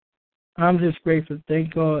 And I'm just grateful.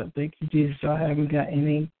 Thank God, thank you, Jesus, I haven't got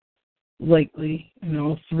any lately.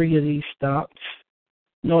 3 of these stops.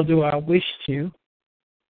 Nor do I wish to.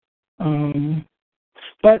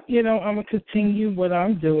 But, I'm going to continue what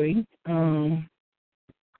I'm doing.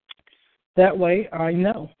 That way I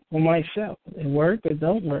know for myself. It work or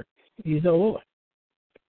don't work. Either or.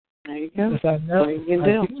 There you go.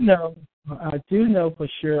 I do know for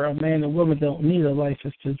sure a man and woman don't need a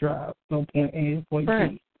license to drive. No point A and point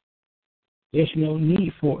right. B. There's no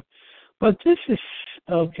need for it. But this is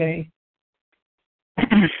okay.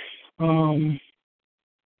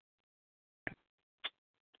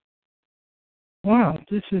 Wow,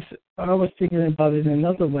 I was thinking about it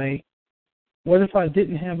another way. What if I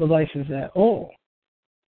didn't have a license at all?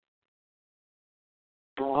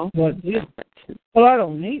 Well, Well, I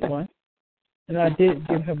don't need one. And I did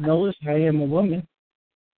give him notice I am a woman.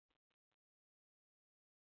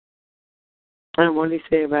 And what do you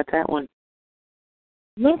say about that one?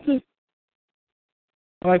 Nothing.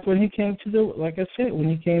 Like when he came like I said, when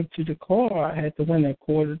he came to the car, I had the window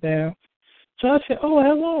quarter down. So I said, oh,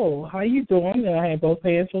 hello, how you doing? And I had both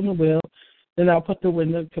hands on the wheel. Then I put the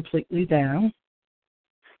window completely down.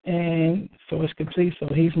 And so it's complete. So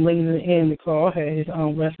he's leaning in the car, had his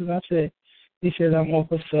arm resting. He said, I'm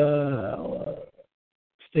Officer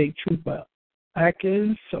State Trooper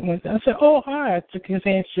Atkins, something like that. I said, oh, hi. I took his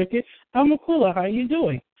hand, shook it. I'm a cooler. How you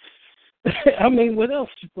doing? I mean, what else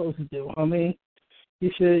you supposed to do? I mean,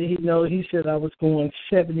 he said I was going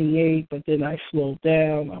 78, but then I slowed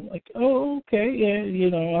down. I'm like, oh, okay, yeah,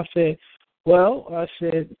 I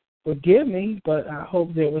said, forgive me, but I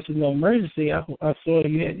hope there was no emergency. I saw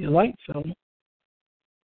you had your lights on.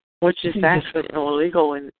 Which is actually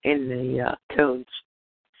illegal in the codes.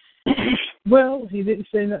 Well, he didn't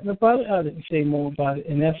say nothing about it. I didn't say more about it.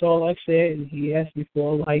 And that's all I said. And he asked me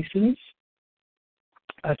for a license.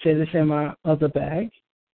 I said it's in my other bag.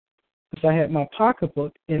 Because I had my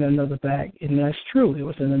pocketbook in another bag. And that's true. It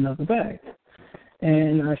was in another bag.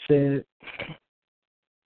 And I said...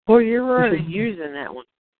 Well, you're already using that one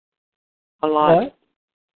a lot. What?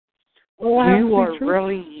 Well, you are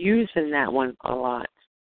really using that one a lot.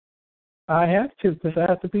 I have to, because I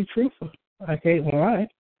have to be truthful. I can't lie.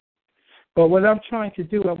 But what I'm trying to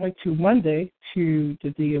do, I went to Monday to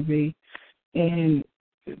the DMV, and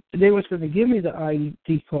they was going to give me the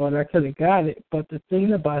ID card. I could have got it, but the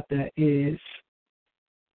thing about that is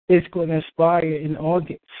it's going to expire in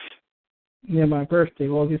August, near my birthday,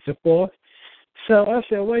 August the 4th. So I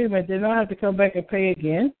said, wait a minute, then I have to come back and pay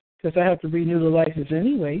again because I have to renew the license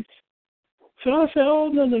anyways. So I said, oh,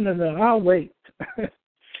 no, I'll wait.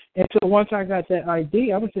 And so once I got that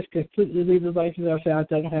ID, I was just completely leave the license. I said, I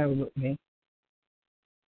don't have it with me.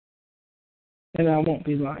 And I won't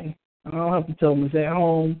be lying. I don't have to tell them it's at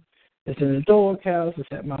home, it's in the doghouse, it's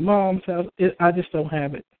at my mom's house. I just don't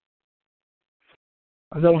have it.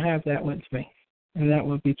 I don't have that with me. And that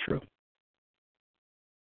would be true.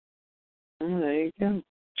 Oh, there you go.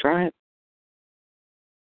 Try it.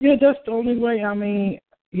 Yeah, that's the only way. I mean,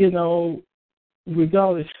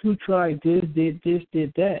 regardless who tried this, did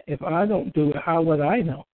that. If I don't do it, how would I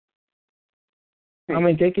know? I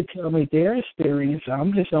mean, they could tell me their experience.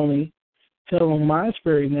 I'm just only telling my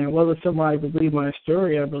experience now. Whether somebody believe my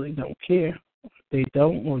story, I really don't care. If they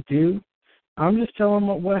don't or do, I'm just telling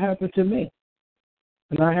them what happened to me.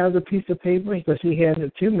 And I have the piece of paper because he handed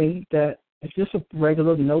it to me that it's just a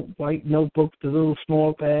regular white notebook, the little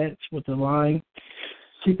small pads with the line.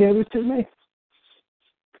 She gave it to me.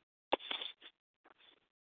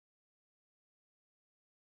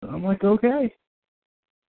 I'm like, okay.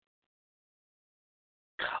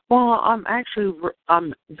 Well,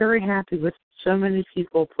 I'm very happy with so many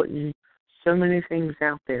people putting so many things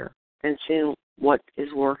out there and seeing what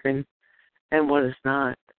is working and what is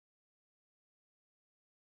not.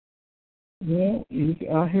 Well,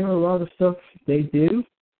 I hear a lot of stuff they do,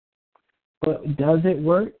 But does it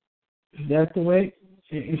work? Is that the way?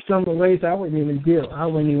 In some of the ways, I wouldn't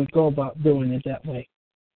even go about doing it that way.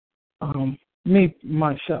 Me,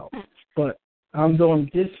 myself. But I'm doing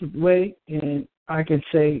this way, and I can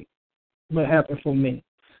say what happened for me.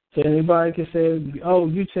 So anybody can say, oh,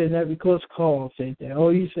 you said that because Carl said that. Oh,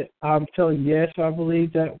 you said, I'm telling you, yes, I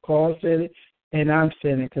believe that Carl said it, and I'm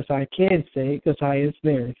saying it because I can say it because I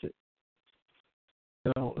experienced it.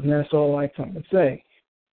 So, and that's all I come to say.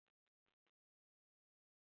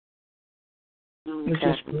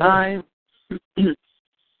 Okay.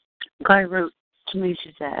 Guy wrote to me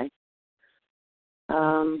today.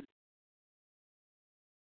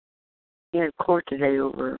 He had court today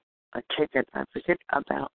over a ticket. I forget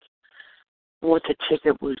about what the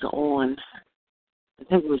ticket was on. I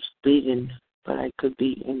think it was speeding, but I could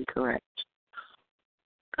be incorrect.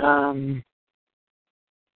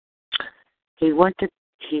 He went to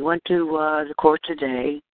the court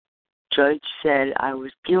today. Judge said I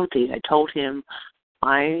was guilty. I told him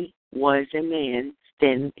I was a man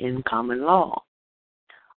then in common law.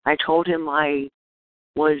 I told him I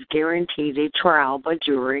was guaranteed a trial by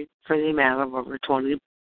jury for the amount of over $20.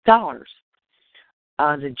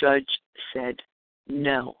 The judge said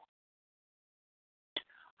no.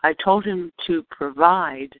 I told him to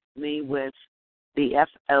provide me with the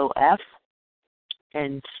FOF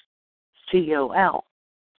and COL.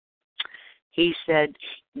 He said,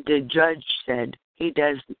 the judge said he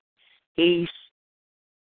doesn't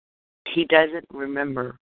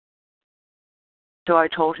remember. So I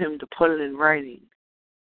told him to put it in writing.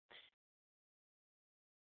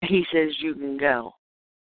 He says you can go.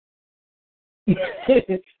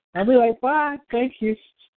 I'll be like, bye, thank you.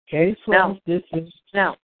 Case closed.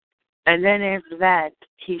 No. And then after that,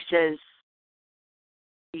 he says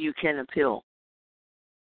you can appeal.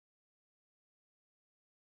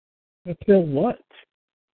 Appeal what?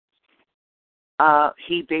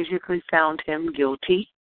 He basically found him guilty.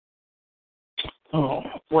 Oh.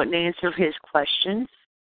 Wouldn't answer his questions.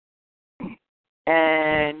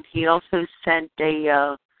 And he also sent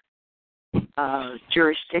a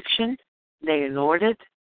jurisdiction. They ignored it.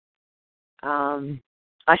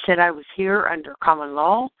 I said I was here under common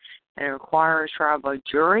law and it requires trial by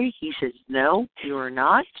jury. He says, no, you are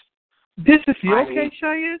not. This is your case,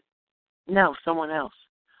 Cheyenne? No, someone else.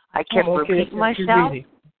 I kept repeating myself.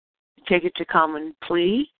 Take it to common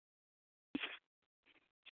plea.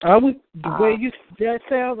 I would, the way you that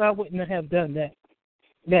sounds, I wouldn't have done that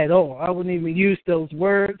at all. I wouldn't even use those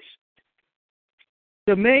words.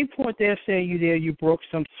 The main point they're saying you broke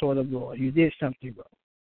some sort of law. You did something wrong,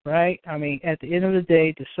 right? I mean, at the end of the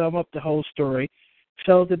day, to sum up the whole story,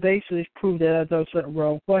 so to basically prove that I've done something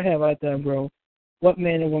wrong, what have I done wrong? What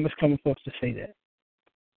man and woman is coming forth to say that?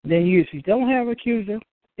 Then you don't have an accuser.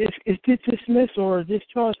 It's dismissed or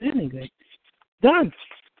discharged anything. Done.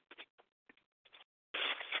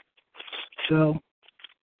 So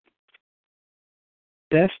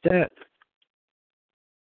that's that.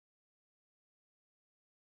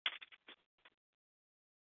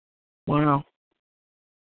 Wow.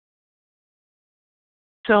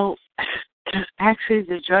 So actually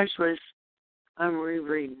the judge was, I'm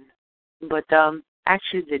rereading, but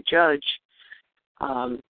actually the judge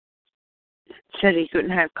said he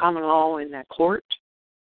couldn't have common law in that court,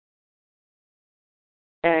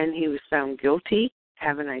 and he was found guilty.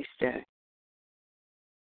 Have a nice day.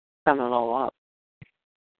 Sum it all up.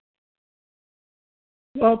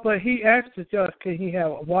 Well, but he asked the judge, can he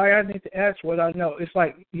have, why I need to ask what I know? It's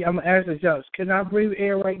like, I'm going to ask the judge, can I breathe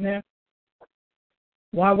air right now?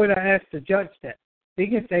 Why would I ask the judge that? He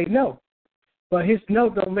can say no. But his no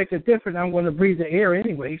don't make a difference. I'm going to breathe the air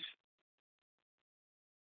anyways.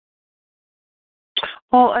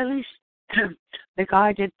 Well, at least the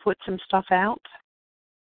guy did put some stuff out.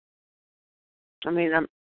 I mean, I'm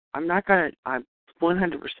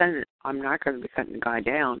 100%, I'm not going to be cutting the guy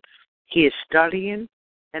down. He is studying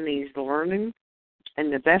and he's learning,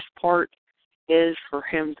 and the best part is for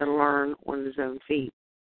him to learn on his own feet.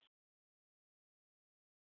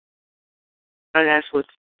 And that's with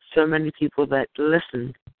so many people that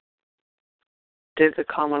listen to the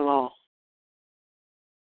common law.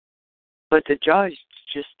 But the judge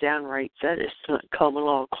just downright said it's not common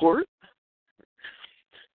law court.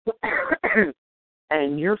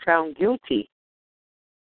 And you're found guilty.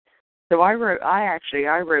 So I wrote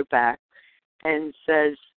back and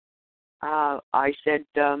says, I said,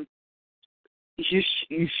 you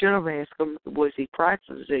should have asked him, was he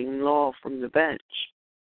practicing law from the bench?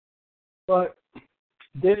 But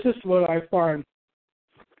this is what I find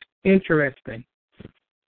interesting.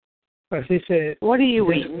 Because he said, what are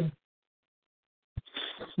you eating?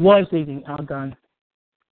 Was eating, I'm done.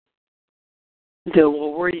 So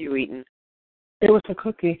what were you eating? It was a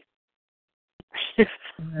cookie.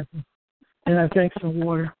 And I drank some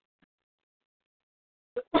water.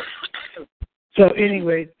 So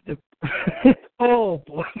anyway, oh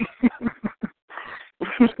boy.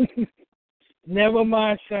 Never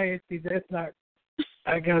mind, science. That's not.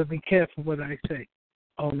 I gotta be careful what I say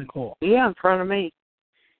on the call. Yeah, in front of me.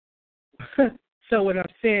 So what I'm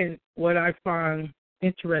saying, what I find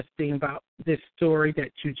interesting about this story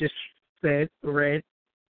that you just read.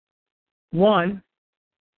 One,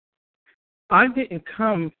 I didn't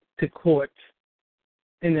come to court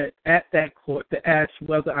at that court to ask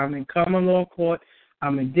whether I'm in common law court,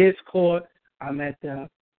 I'm in this court, I'm at the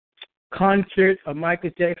concert of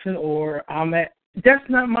Michael Jackson, or that's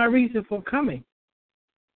not my reason for coming.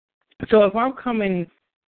 So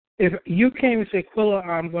if you came and said, Quilla,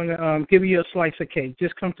 I'm going to give you a slice of cake,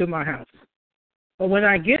 just come to my house. But when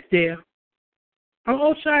I get there,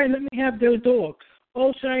 Cheyenne, let me have those dogs.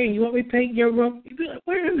 Cheyenne, you want me to paint your room? You'd be like,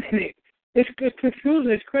 wait a minute. It's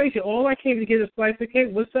confusing. It's crazy. All I came to get is a slice of cake.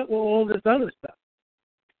 What's up with all this other stuff?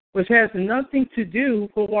 Which has nothing to do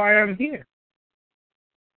with why I'm here.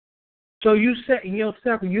 So you said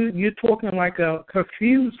yourself, you're talking like a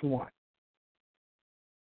confused one.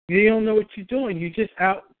 You don't know what you're doing. You're just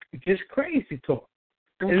crazy talk.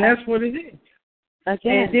 Okay. And that's what it is.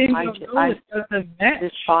 Again, and then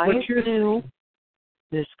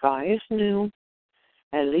this guy is new.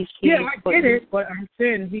 At least he I get it, but I'm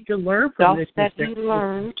saying he can learn from this. Stuff that he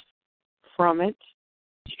learned from it,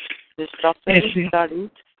 the stuff that he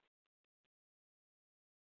studied.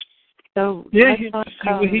 So let's not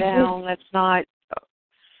come down. Let's not.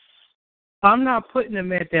 I'm not putting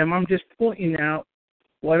him at them. I'm just pointing out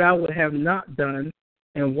what I would have not done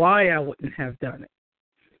and why I wouldn't have done it.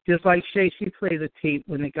 Just like she played the tape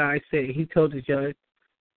when the guy said, he told the judge,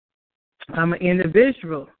 I'm an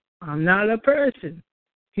individual. I'm not a person.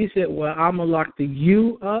 He said, well, I'm going to lock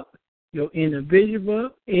you up, your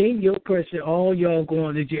individual, and your person, all y'all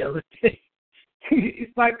going to jail.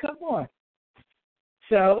 It's like, come on.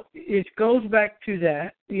 So it goes back to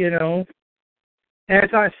that, as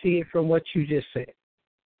I see it from what you just said.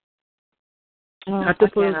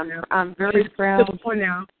 I'm very proud. To point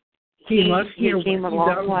out, he came a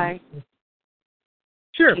long way.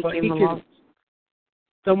 Sure, but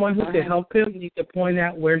someone who could help him need to point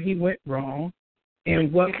out where he went wrong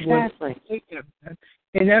and what would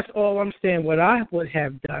and that's all I'm saying, what I would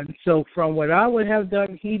have done. So from what I would have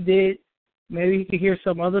done, he did. Maybe you could hear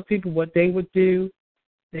some other people what they would do.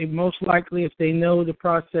 They most likely, if they know the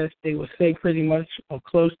process, they will say pretty much or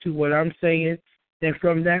close to what I'm saying. Then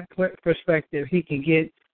from that perspective, he can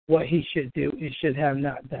get what he should do and should have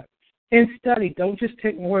not done. And study. Don't just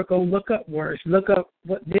take my word. Go look up words. Look up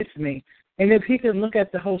what this means. And if he can look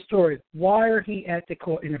at the whole story, why are he at the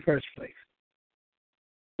court in the first place?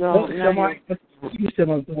 Somebody accused him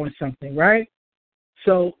of doing something, right?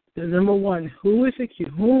 So, the number one, whom is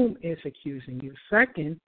accusing you?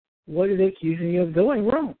 Second, what are they accusing you of doing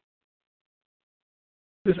wrong?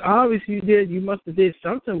 Because obviously you must have did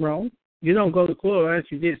something wrong. You don't go to court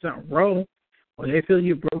unless you did something wrong or they feel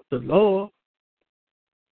you broke the law.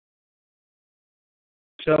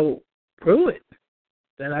 So, prove it.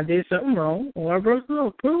 That I did something wrong or I broke the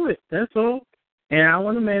law. Prove it. That's all. And I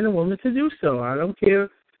want a man and woman to do so. I don't care.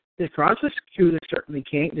 The prosecutor certainly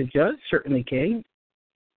can't. The judge certainly can't.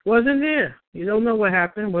 Wasn't there. You don't know what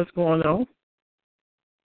happened, what's going on.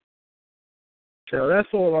 So that's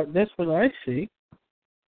all. That's what I see.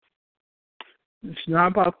 It's not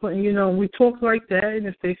about putting, we talk like that, and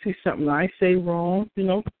if they see something I say wrong,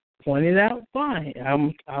 point it out, fine.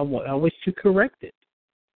 I wish to correct it.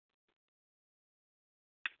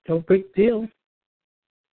 No big deal.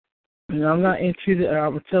 And I'm not into that. I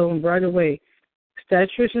would tell them right away,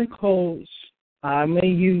 statutes and codes, I may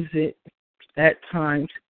use it at times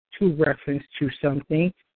to reference to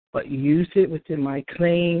something, but use it within my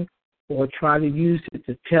claim or try to use it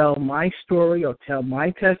to tell my story or tell my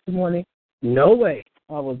testimony. No way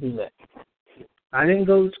I will do that. I didn't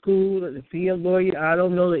go to school to be a lawyer. I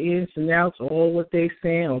don't know the ins and outs, all what they're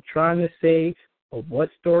saying or trying to say or what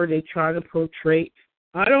story they're trying to portray.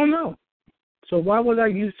 I don't know. So why would I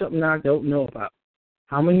use something I don't know about?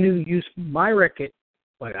 I'm going to use my record,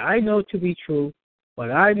 what I know to be true,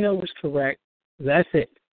 what I know is correct. That's it.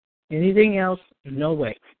 Anything else, no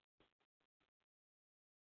way.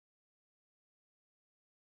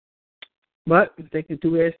 But they can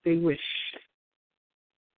do as they wish.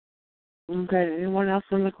 Okay. Anyone else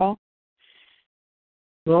on the call?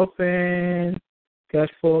 Girlfriend,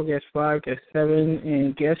 guest 4, guest 5, guest 7,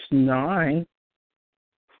 and guest 9.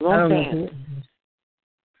 I don't know who.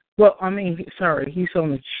 Well, sorry, he's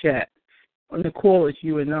on the chat. on the call is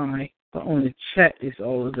you and I, but on the chat is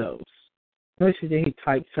all of those. Unless he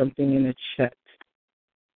typed something in the chat.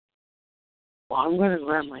 Well, I'm going to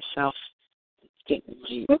grab myself. It's getting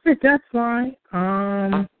late. Okay, that's fine.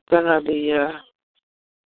 I'm going to be,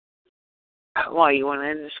 why, you want to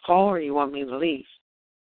end this call or you want me to leave?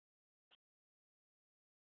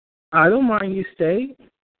 I don't mind you stay.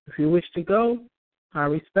 If you wish to go, I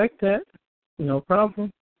respect that. No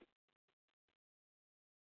problem.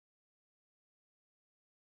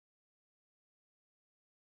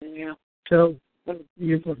 Yeah. So,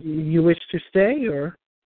 you wish to stay, or?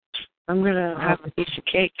 I'm going to have a piece of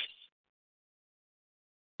cake.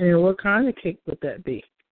 And what kind of cake would that be?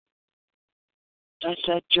 That's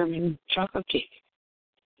that German chocolate cake.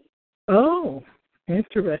 Oh,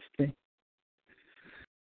 interesting.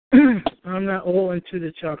 I'm not all into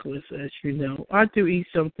the chocolates, as you know. I do eat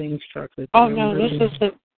some things chocolate. Oh, no, this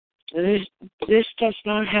does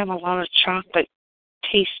not have a lot of chocolate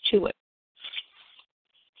taste to it.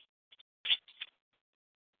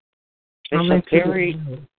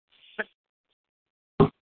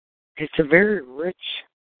 It's a very rich.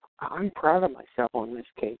 I'm proud of myself on this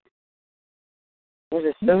cake. It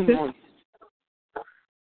is so moist.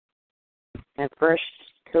 And fresh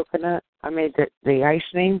coconut. I made the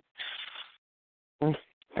icing.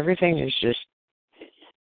 Everything is just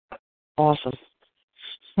awesome.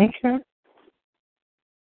 Okay.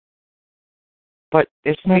 But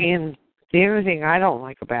the only thing I don't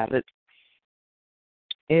like about it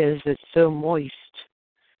is it's so moist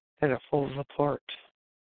that it falls apart.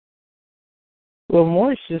 Well,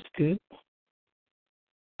 moist is good.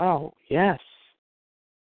 Oh, yes.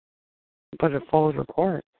 But it falls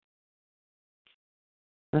apart.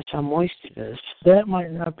 That's how moist it is. That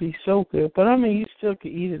might not be so good, but I mean, you still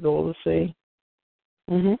could eat it all the same.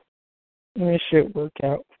 Mhm. And it should work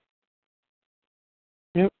out.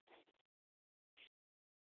 Yep.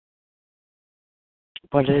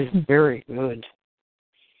 But it is very good.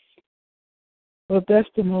 Well, that's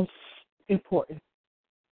the most important.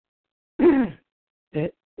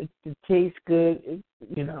 It tastes good.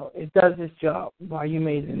 It does its job while you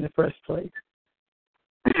made it in the first place.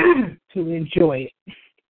 To enjoy it.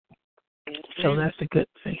 So that's a good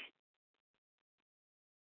thing.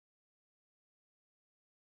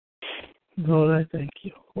 Lord, I thank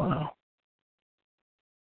you. Wow.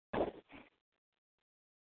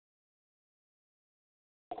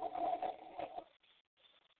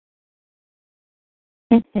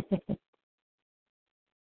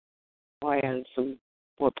 I added some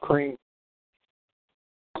whipped cream.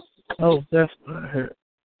 Oh, that's what I heard.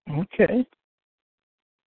 Okay.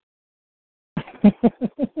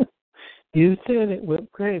 You said it,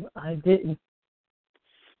 whipped cream. I didn't.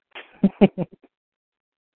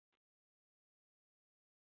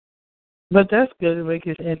 But that's good to make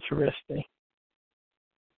it interesting.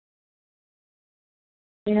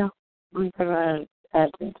 Yeah. I'm going to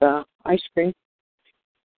add the ice cream.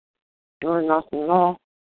 Or nothing at all.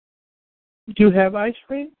 Do you have ice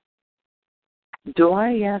cream? Do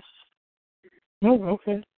I? Yes. Oh,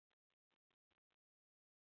 okay.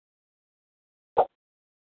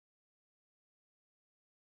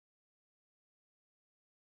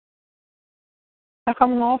 How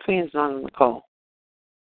come Lawfan's not on the call?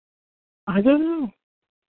 I don't know.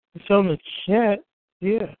 It's on the chat.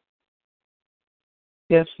 Yeah.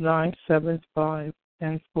 Yes, 975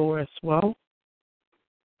 and 4 as well.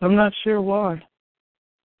 I'm not sure why.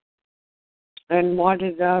 And why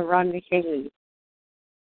did Rodney K leave?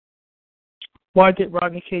 Why did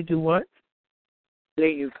Rodney K do what?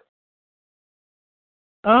 Leave.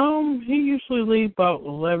 He usually leave about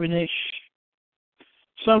 11ish.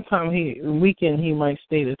 Sometime weekend he might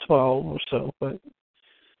stay to 12 or so, but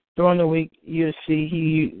during the week you'll see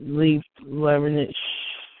he leaves 11ish,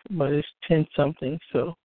 but it's 10 something.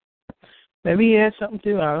 So maybe he had something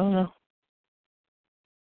to do. I don't know.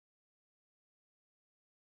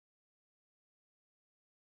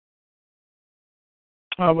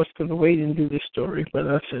 I was going to wait and do this story, but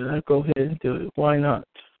I said I'd go ahead and do it. Why not?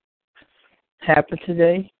 Happened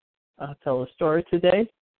today. I'll tell a story today.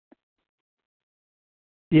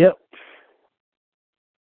 Yep.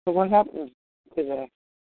 So what happened today?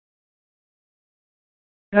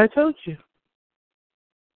 I told you.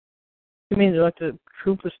 You mean to let the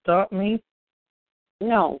trooper stop me?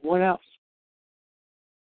 No, what else?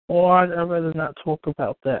 Or I'd rather not talk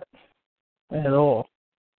about that at all.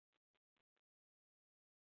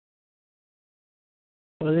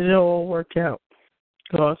 But it'll all work out.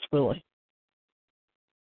 God's willing.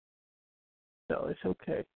 So it's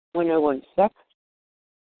okay. When no one's sick?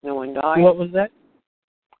 No one died? What was that?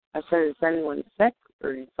 I said, is anyone sick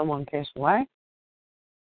or did someone pass away?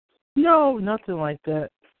 No, nothing like that.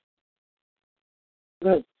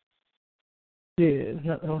 Good. Yeah,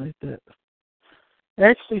 nothing like that.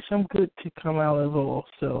 Actually, some good to come out of it all,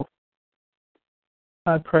 so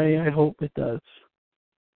I pray, I hope it does.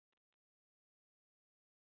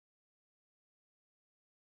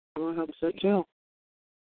 I hope so too.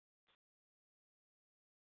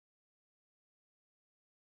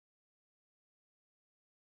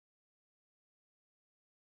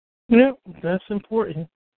 Yep, that's important.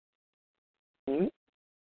 Mm-hmm.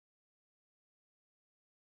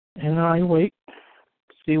 And I wait,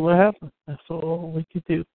 see what happens. That's all we can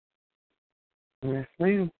do. Yes,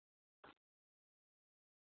 ma'am.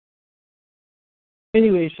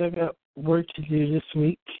 Anyways, I got work to do this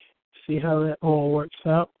week. See how that all works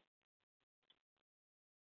out.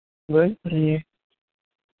 Right?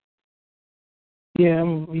 Yeah,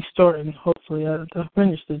 I'm restarting. Hopefully, I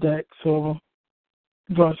finish the deck, so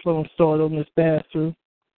I'm going to start on this bathroom.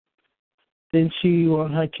 Then she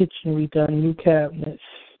on her kitchen redone, new cabinets.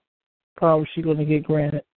 Probably she's going to get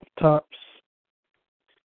granite tops.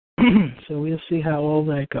 So we'll see how all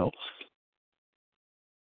that goes.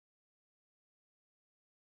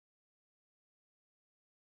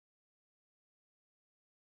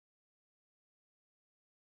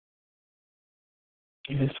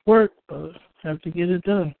 It's work, but I have to get it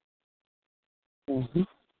done. Mm-hmm.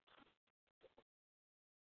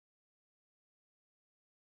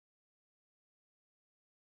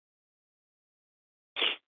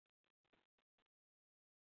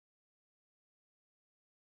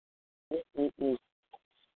 Mm-mm.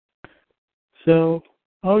 So,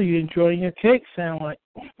 you enjoying your cake, sound like.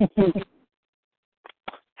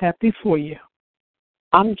 Happy for you.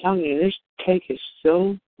 I'm telling you, this cake is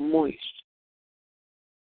so moist.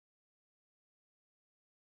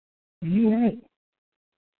 You're right.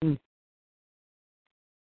 Mm.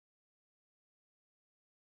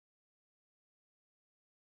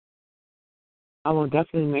 I will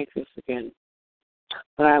definitely make this again,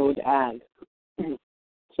 but I would add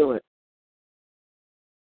to it.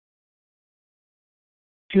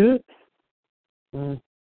 Good. Mm.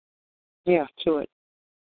 Yeah, to it.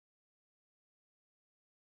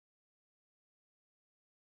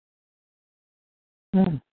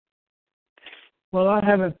 Mm. Well, I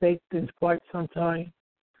haven't baked in quite some time.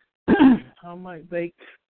 I might bake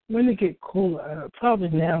when it get cooler. Probably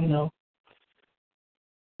now, no.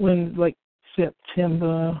 When, like,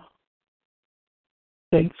 September,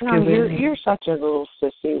 No, Thanksgiving. you're such a little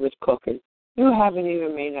sissy with cooking. You haven't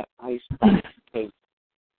even made an ice cake.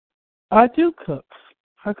 I do cook.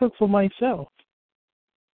 I cook for myself.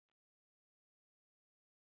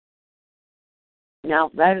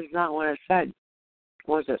 Now, that is not what I said,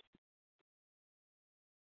 was it?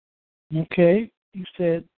 Okay? You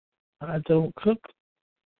said I don't cook.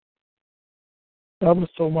 I was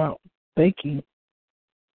talking about baking.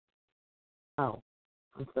 Oh,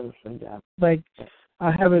 I'm going to say that. Like,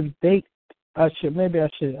 I haven't baked. I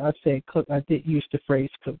say cook. I did use the phrase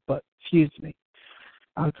cook, but excuse me.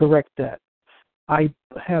 I'll correct that. I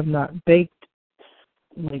have not baked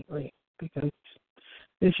lately because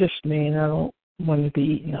it's just me and I don't want to be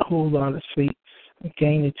eating a whole lot of sweets. I'm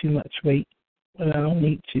gaining too much weight and I don't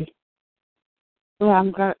need to. Well,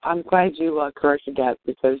 I'm glad you corrected that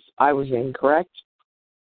because I was incorrect.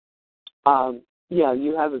 Yeah,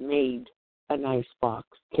 you haven't made an icebox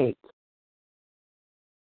cake.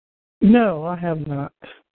 No, I have not.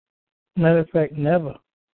 Matter of fact, never.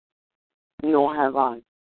 Nor have I.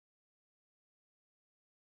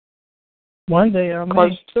 One day I may.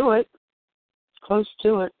 Close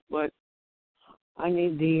to it, but I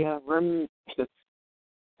need the room.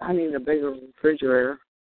 I need a bigger refrigerator.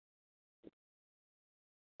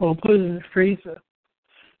 Or put it in the freezer.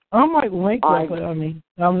 I might link that, but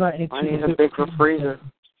I'm not into I need a bigger freezer.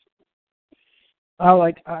 I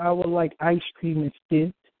would like ice cream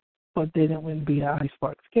instead, but then it wouldn't be an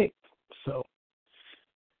icebox cake. So.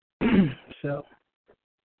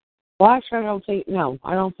 Well, actually, I don't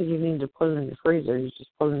think you need to put it in the freezer. You just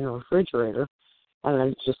put it in the refrigerator, and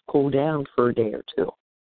then just cool down for a day or two,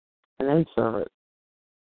 and then serve it.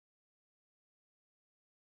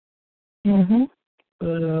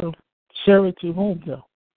 But serve it to whom though?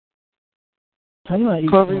 I'm not eating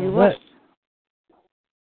Whoever you wish.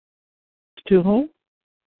 To whom?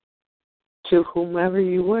 To whomever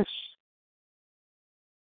you wish.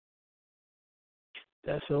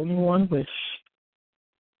 That's only one wish.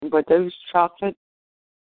 But those chocolate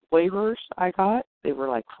flavors I got, they were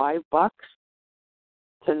like $5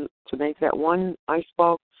 to make that one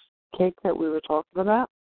icebox cake that we were talking about.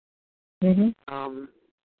 You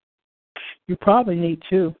probably need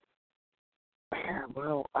two. Yeah,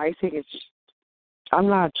 well, I think it's I'm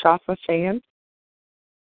not a chocolate fan.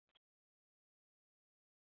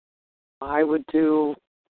 I would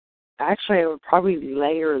probably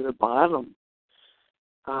layer the bottom.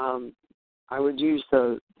 I would use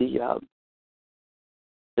the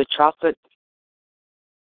chocolate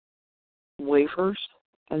wafers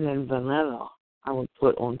and then vanilla I would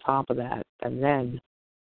put on top of that and then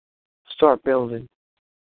start building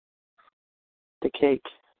the cake.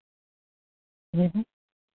 Mhm.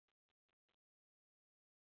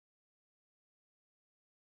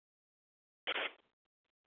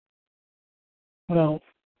 Well,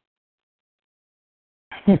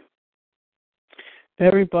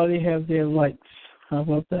 everybody have their likes. How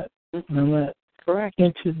about that? Mm-hmm. I'm not Correct.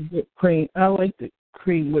 into the whipped cream. I like the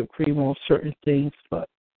whipped cream on certain things, but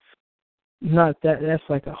not that. That's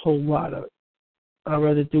like a whole lot of. I'd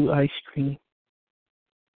rather do ice cream.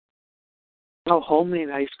 Oh, homemade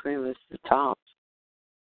ice cream is the top.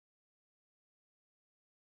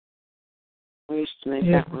 I used to make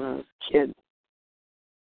that when I was a kid.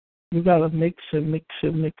 You gotta mix and mix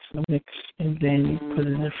and mix and mix, and then you put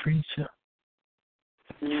it in the freezer.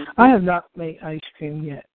 Mm-hmm. I have not made ice cream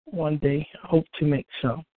yet. One day, I hope to make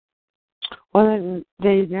some. Well, then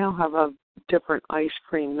they now have a different ice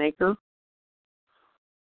cream maker,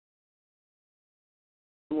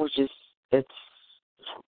 which is it's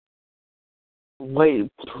way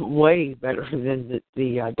better than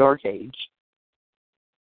the Dark Age.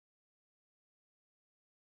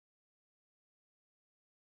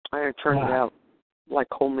 And it turned out like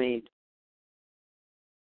homemade.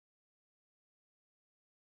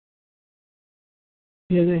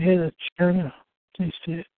 Yeah, they had a churner. They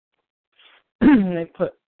said they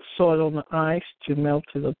put salt on the ice to melt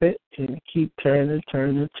it a bit and keep turning.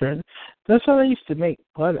 That's how they used to make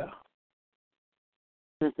butter.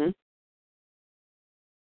 Mhm.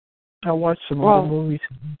 I watched some other movies.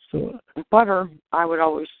 So Butter, I would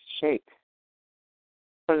always shake.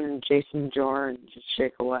 Put it in a Jason jar and just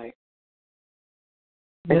shake away.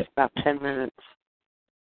 It's about 10 minutes.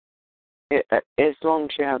 As long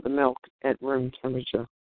as you have the milk at room temperature.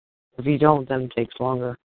 If you don't, then it takes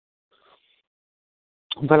longer.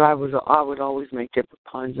 But I would always make different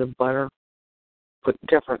kinds of butter. Put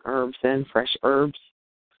different herbs in, fresh herbs,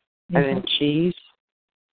 and then cheese.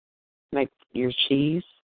 Make your cheese.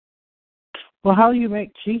 Well, how do you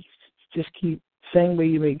make cheese? Just keep same way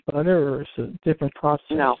you make butter, or it's a different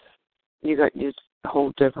process? No, you got a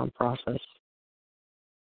whole different process.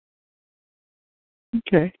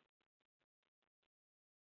 Okay.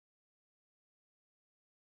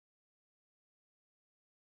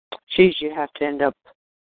 Cheese, you have to end up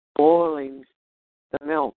boiling the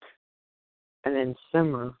milk and then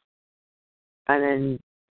simmer and then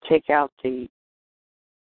take out the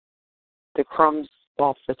crumbs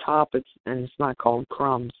off the top. It's not called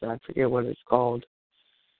crumbs. I forget what it's called.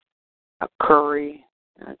 A curry.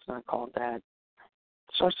 It's not called that.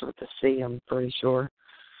 It starts with a C, I'm pretty sure.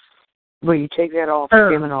 But you take that off,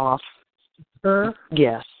 skim it off.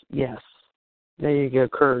 Yes. There you go,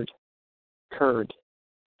 curd.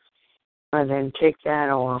 And then take that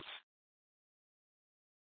off.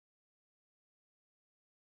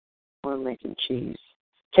 We're making cheese.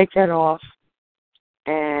 Take that off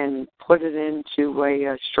and put it into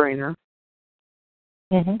a strainer.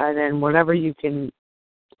 Mm-hmm. And then whatever you can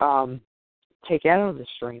take out of the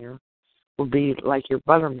strainer will be like your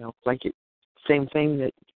buttermilk, same thing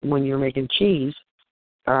that when you're making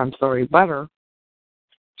butter,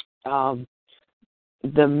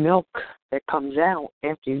 the milk that comes out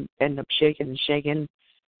after you end up shaking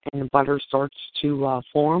and the butter starts to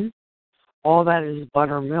form, all that is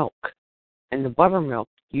buttermilk. And the buttermilk,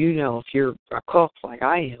 if you're a cook like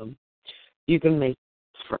I am, you can make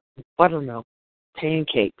buttermilk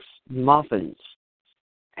pancakes, muffins,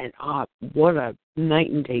 and what a night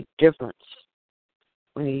and day difference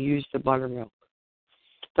when you use the buttermilk.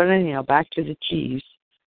 But anyhow, back to the cheese.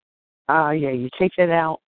 You take that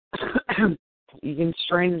out. You can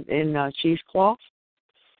strain it in cheesecloth.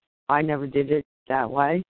 I never did it that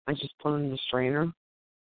way. I just put it in the strainer.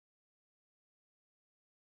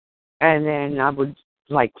 And then I would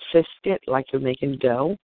fist it like you're making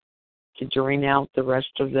dough to drain out the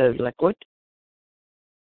rest of the liquid.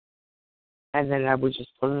 And then I would just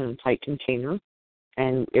put it in a tight container.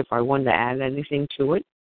 And if I wanted to add anything to it,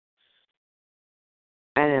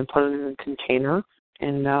 and then put it in a container,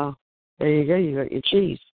 and there you go, you got your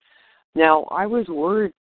cheese. Now, I was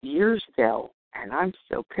worried years ago, and I'm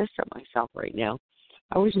so pissed at myself right now.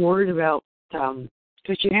 I was worried about,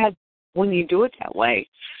 because when you do it that way,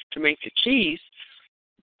 to make the cheese,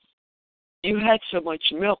 you had so much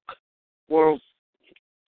milk. Well,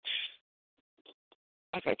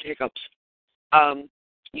 I got hiccups.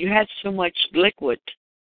 you had so much liquid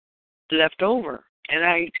left over, and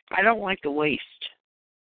I don't like to waste.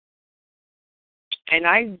 And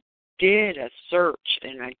I did a search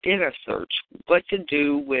what to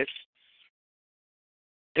do with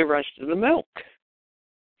the rest of the milk.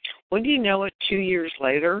 When you know it, 2 years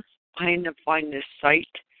later, I end up finding this site,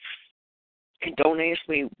 and don't ask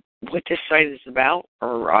me what this site is about,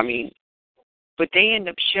 but they end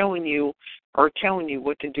up showing you or telling you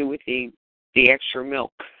what to do with the extra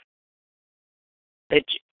milk. And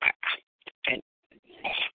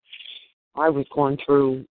I was going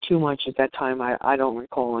through too much at that time. I don't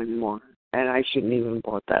recall anymore, and I shouldn't even have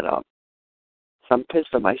brought that up. So I'm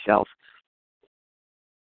pissed at myself.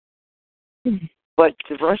 But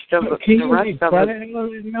the rest of it, can you make butter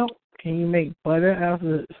out of milk? Can you make butter out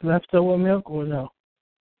of leftover milk or no?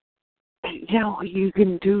 No, you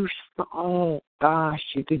can do. Oh gosh,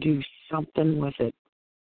 you could do something with it.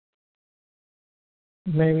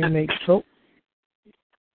 Maybe make soap.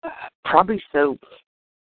 Probably soap.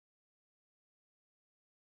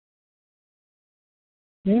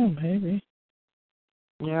 Yeah, maybe.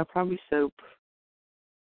 Yeah, probably soap.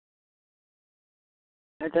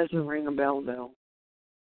 That doesn't ring a bell, though.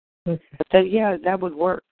 Okay. But that would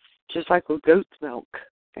work. Just like with goat's milk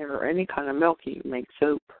or any kind of milk, you can make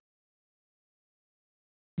soap.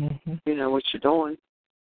 Mm-hmm. You know what you're doing.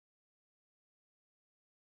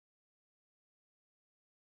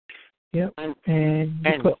 Yep. And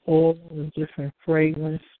you put oil and different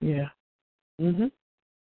fragrance. Yeah. Mhm.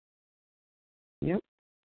 Yep.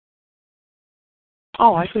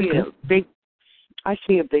 Oh, I see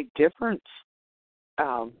a big difference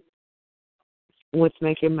with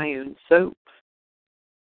making my own soap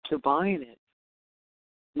to buying it.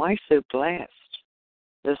 My soap lasts.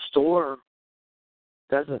 The store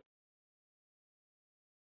doesn't.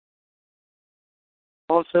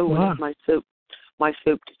 Also, with my soap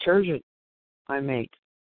detergent I make,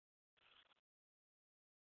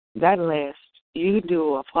 that lasts. You can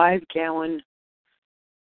do a 5-gallon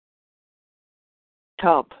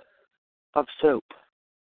tub of soap,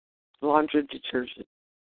 laundry detergent,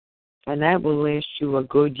 and that will last you a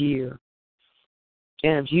good year.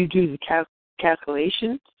 And if you do the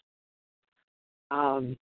calculations,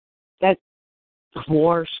 that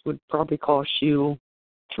wash would probably cost you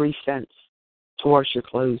 3 cents to wash your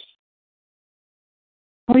clothes.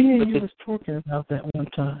 Oh, yeah, you was talking about that one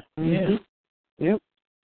time. Mm-hmm. Yeah. Yep.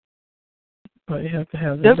 But you have to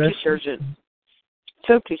have the best detergent.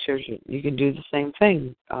 Soap detergent. You can do the same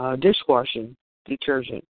thing. Dishwashing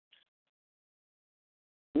detergent.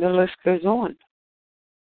 The list goes on.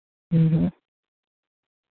 Mm-hmm.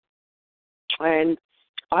 And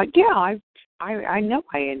I know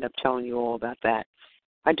I end up telling you all about that.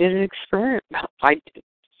 I did an experiment.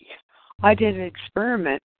 I did an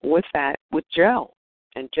experiment with that with Joe,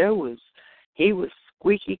 and Joe was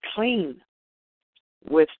squeaky clean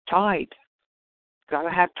with Tide.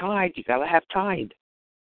 Gotta have Tide. You gotta have Tide.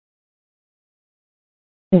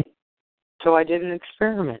 So I did an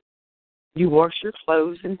experiment. You wash your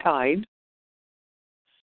clothes in Tide.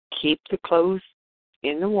 Keep the clothes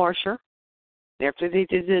in the washer after they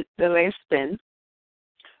did the last spin,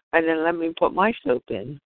 and then let me put my soap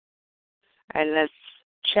in, and let's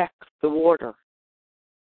check the water.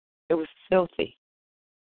 It was filthy.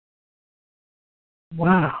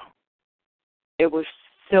 Wow. It was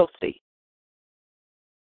filthy.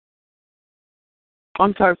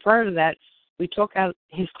 I'm sorry, prior to that, we took out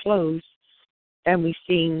his clothes, and we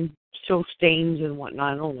seen still stains and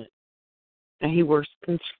whatnot on it. And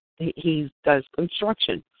he does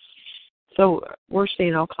construction. So we're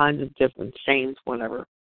seeing all kinds of different stains, whatever.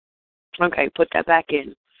 Okay, put that back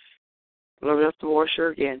in. Load up the washer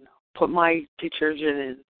again. Put my detergent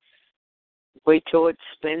in. Wait till it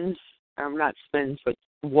spins. Or not spins, but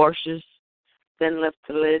washes. Then lift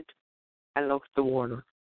the lid and look at the water.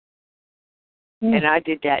 And I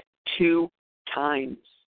did that 2 times.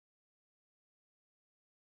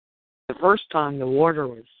 The first time, the water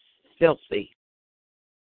was filthy.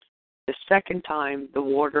 The second time, the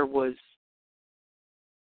water was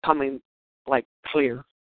coming like clear.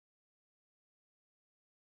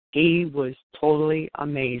 He was totally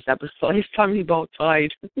amazed. That was the last time he bought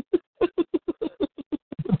Tide.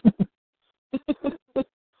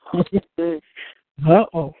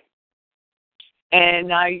 Uh-oh.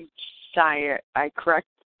 And I correct.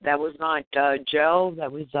 That was not Joe.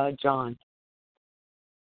 That was John.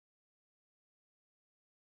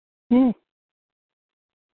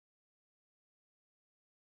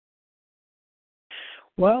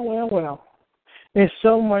 Well. There's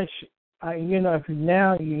so much, if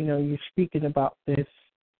now, you're speaking about this,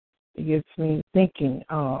 it gets me thinking,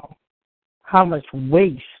 how how much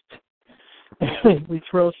waste we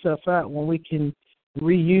throw stuff out when we can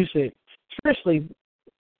reuse it, especially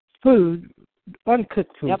food,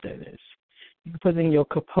 uncooked food, that is. You can put in your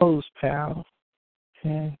compost pile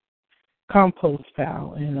and compost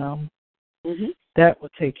pile, and that will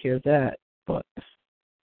take care of that. But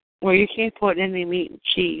well, you can't put any meat and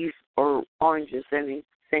cheese or oranges,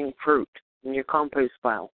 anything fruit in your compost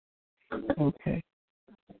pile. Okay.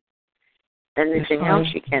 Anything else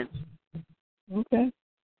you can. Okay.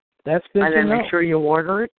 That's good and to then know. Make sure you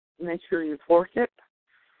water it. Make sure you fork it.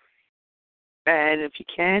 And if you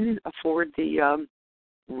can, afford the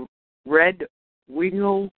red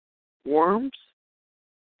wiggle worms.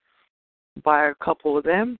 Buy a couple of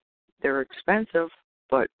them. They're expensive,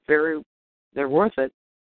 but they're worth it.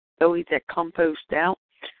 They'll eat that compost out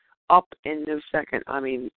up in no second. I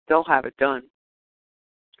mean, they'll have it done.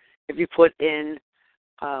 If you put in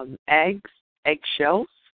eggshells,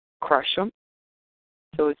 crush them,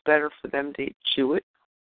 so it's better for them to chew it,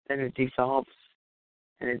 then it dissolves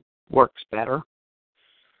and it works better.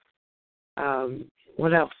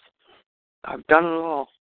 What else? I've done it all.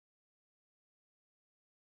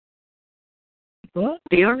 What?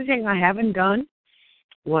 The only thing I haven't done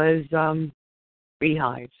was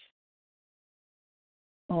beehives.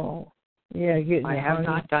 Oh, yeah, I have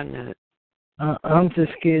not done that. I'm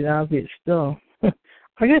just scared I'll get stung.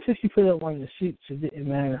 I guess if you put up one of the sheets, it didn't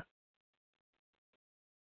matter.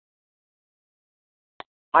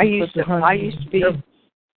 I used to be.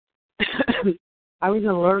 I was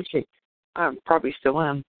allergic. I probably still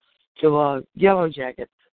am to yellow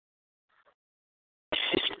jackets.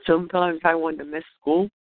 Sometimes I wanted to miss school.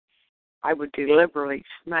 I would deliberately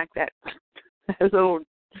smack that little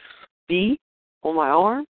bee on my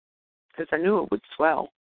arm because I knew it would swell.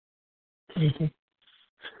 Mm-hmm.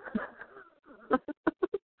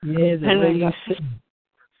 Yeah, the way you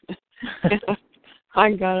said.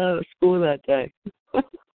 I got out of school that day.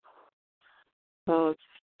 How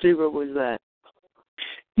stupid was that?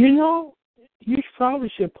 You know, you probably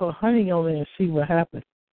should put honey on it and see what happens.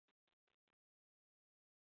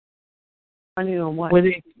 Honey on what?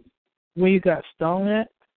 Where you got stung at?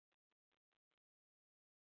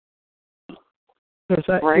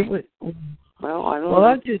 Right. Well, I don't know.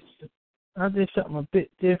 I did something a bit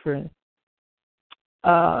different.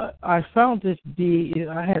 I found this bee.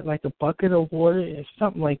 I had like a bucket of water and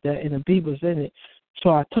something like that, and the bee was in it.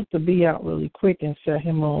 So I took the bee out really quick and set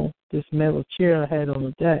him on this metal chair I had on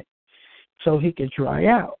the deck so he could dry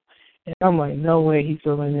out. And I'm like, no way he's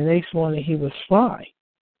going. The next morning he was fine.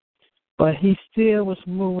 But he still was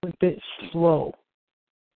moving a bit slow.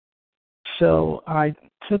 So I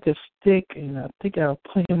took a stick and I think I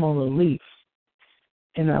put him on a leaf.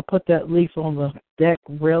 And I put that leaf on the deck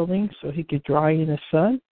railing so he could dry in the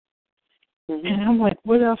sun. Mm-hmm. And I'm like,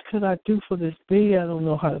 what else could I do for this bee? I don't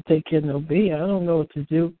know how to take care of no bee. I don't know what to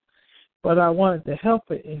do. But I wanted to help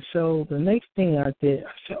it. And so the next thing I did,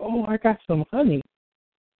 I said, oh, I got some honey.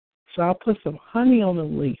 So I put some honey on the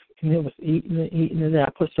leaf. And it was eating it. I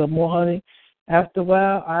put some more honey. After a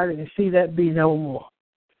while, I didn't see that bee no more.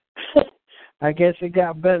 I guess it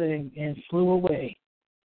got better and flew away.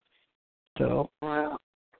 So, well,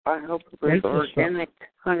 I hope it was organic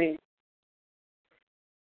honey.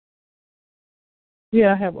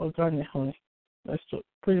 Yeah, I have organic honey. That's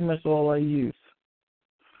pretty much all I use.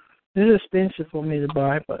 It's expensive for me to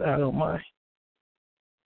buy, but I don't mind.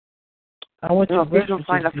 I went to you can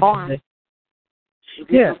find a farm. You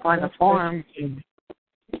can find a farm.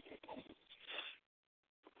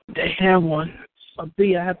 They have one. A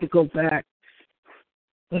bee, I have to go back.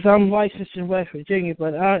 Because I'm licensed in West Virginia,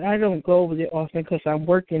 but I don't go over there often because I'm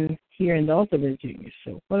working here in Northern Virginia.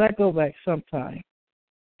 So, but I go back sometime.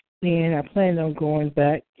 And I plan on going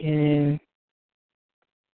back, and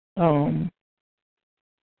I'll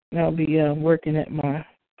be working at my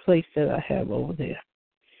place that I have over there,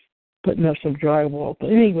 putting up some drywall.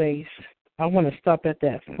 But anyways, I want to stop at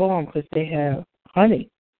that farm because they have honey.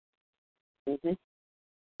 Mm-hmm.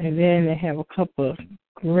 And then they have a couple of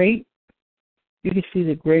grape. You can see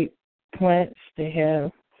the grape plants they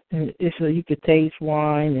have. And it's so you could taste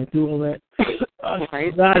wine and do all that.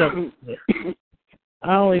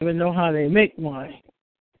 I don't even know how they make wine.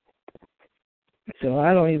 So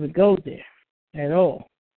I don't even go there at all.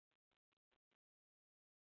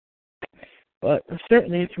 But I'm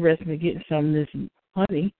certainly interested in getting some of this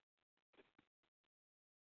honey.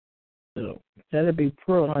 So that'll be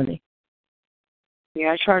pearl honey.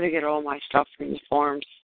 Yeah, I try to get all my stuff from the farms.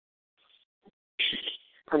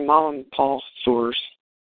 From mom and Paul stores.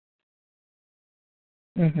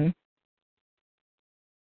 Mhm.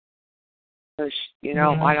 Because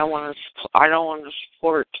I don't want to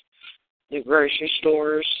support the grocery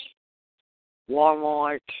stores,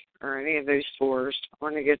 Walmart, or any of those stores. I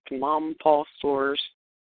want to get the mom and pop stores.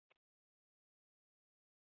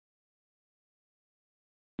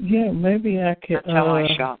 Yeah, maybe I could That's how I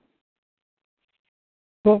shop.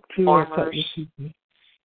 talk to a Farmers. couple of people.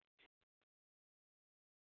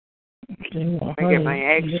 Okay, well, I get my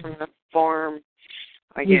eggs from the farm.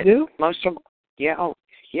 I You get do? most of, yeah,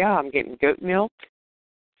 I'm getting goat milk.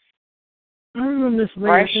 I remember this lady.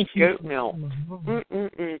 Fresh I think she goat milk.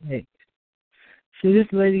 Eggs. See,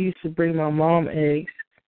 this lady used to bring my mom eggs,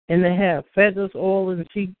 and they have feathers all, and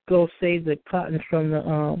she go save the cotton from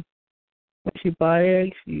the when she buy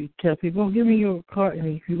eggs, you tell people, give me your carton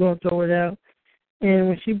if you're going to throw it out. And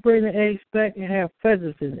when she bring the eggs back, it have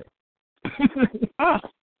feathers in it.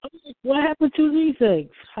 What happened to these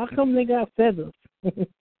eggs? How come they got feathers?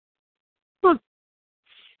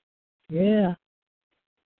 Yeah.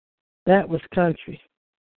 That was country.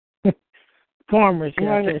 Farmers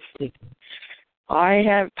got that stick.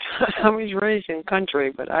 I was raised in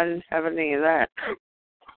country, but I didn't have any of that.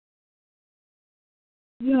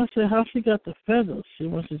 Yeah, I said, how she got the feathers? She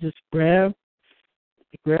wants to just grab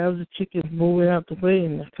the chickens, move it out the way,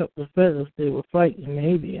 and a couple of feathers. They were fighting,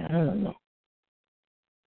 maybe. I don't know.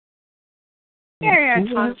 Yeah,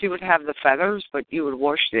 at times you would have the feathers, but you would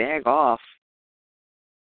wash the egg off.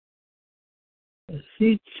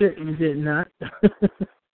 She certainly did not.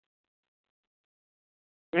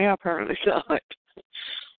 Yeah, apparently not.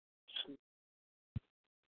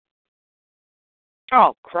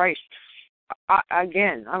 Oh, Christ. I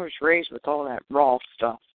was raised with all that raw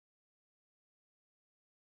stuff.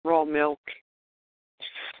 Raw milk.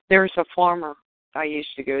 There's a farmer. I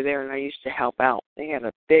used to go there and I used to help out. They had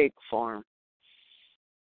a big farm.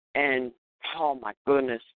 And, oh my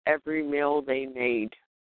goodness, every meal they made,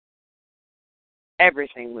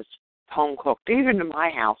 everything was home cooked. Even in my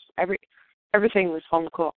house, everything was home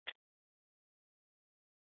cooked.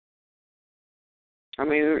 I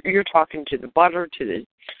mean, you're talking to the butter, to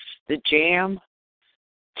the jam,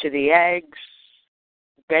 to the eggs,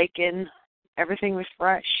 bacon. Everything was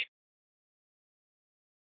fresh.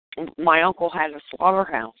 My uncle had a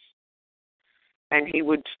slaughterhouse, and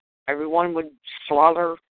everyone would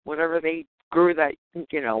slaughter whatever they grew that,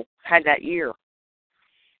 had that year.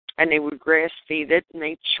 And they would grass feed it and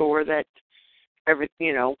make sure that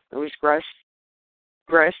it was grass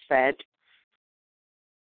fed.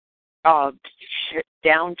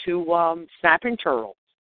 Down to snapping turtles.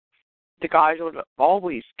 The guys would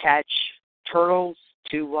always catch turtles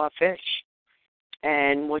to fish.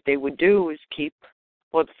 And what they would do is the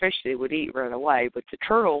fish they would eat right away, but the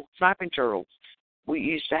snapping turtles, we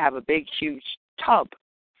used to have a big, huge tub.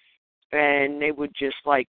 And they would just,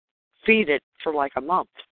 feed it for, a month.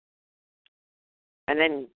 And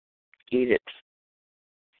then eat it.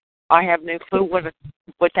 I have no clue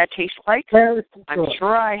what that tastes like. I'm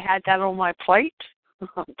sure I had that on my plate,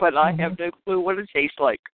 but I have no clue what it tastes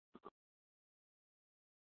like.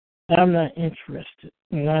 I'm not interested.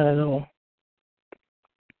 Not at all.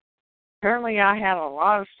 Apparently I had a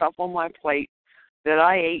lot of stuff on my plate that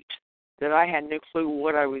I ate that I had no clue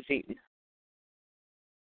what I was eating.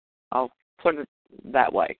 I'll put it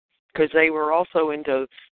that way. Because they were also into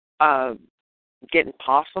getting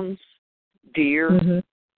possums, deer,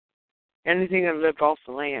 anything that lived off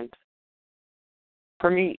the land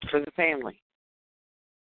for meat for the family.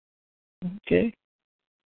 Okay.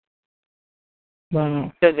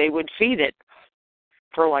 Wow. So they would feed it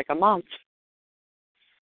for a month.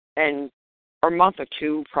 Or a month or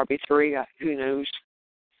two, probably 3, who knows.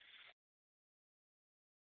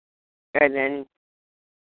 And then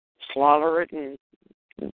slaughter it and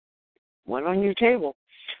went on your table.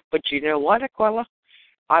 But you know what, Aquila?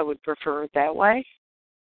 I would prefer it that way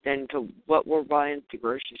than to what we're buying at the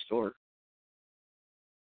grocery store.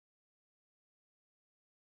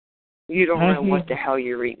 You don't know what the hell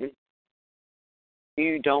you're eating.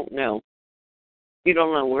 You don't know. You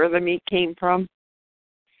don't know where the meat came from.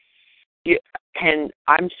 And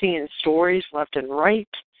I'm seeing stories left and right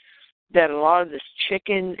that a lot of this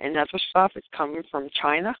chicken and other stuff is coming from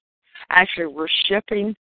China. Actually, we're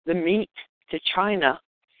shipping the meat to China.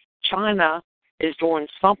 China is doing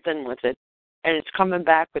something with it, and it's coming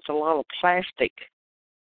back with a lot of plastic.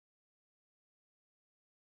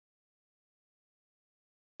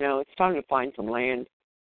 It's time to find some land.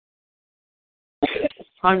 It's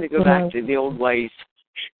time to go back to the old ways.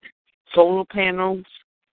 Solar panels,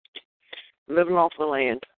 living off the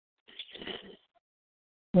land.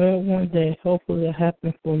 Well, one day, hopefully it'll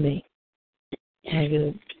happen for me.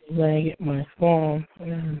 When I get my farm.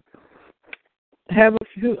 Have a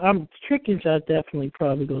few chickens. I'm definitely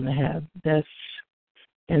probably going to have.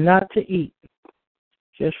 and not to eat,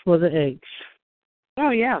 just for the eggs. Oh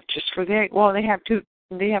yeah, just for the egg. Well, they have two.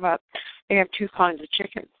 They have two kinds of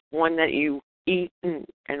chicken. One that you eat and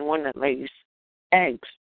one that lays eggs.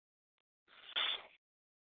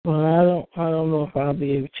 Well, I don't know if I'll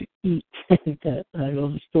be able to eat that. I go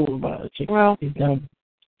to the store and buy the chicken. Well,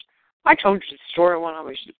 I told you the story when I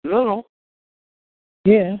was little.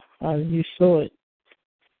 Yeah, you saw it.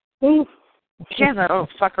 Ooh. Yeah, that little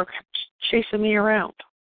fucker kept chasing me around.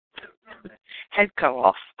 Head cut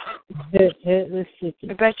off. Headless chicken.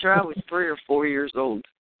 I bet you I was 3 or 4 years old.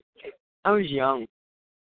 I was young.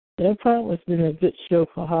 That probably has been a good show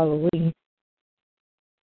for Halloween.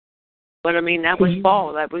 But I mean, that was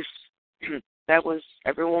fall. That was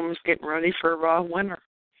everyone was getting ready for winter.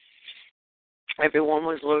 Everyone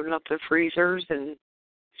was loading up their freezers and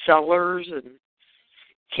cellars and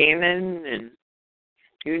canning and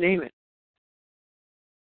you name it.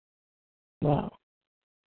 Wow.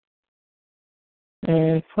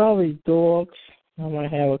 And probably dogs. I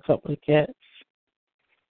might have a couple of cats.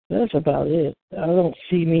 That's about it. I don't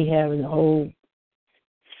see me having a whole,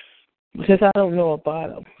 because I don't know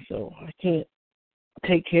about them, so I can't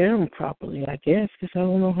take care of them properly, I guess, because I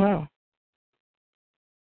don't know how.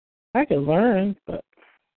 I can learn, but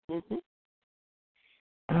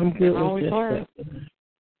I'm good with this stuff.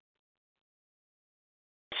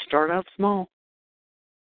 Start out small.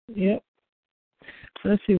 Yep.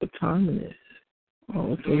 Let's see what time it is.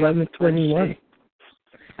 Oh, it's 11:21.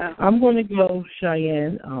 I'm going to go,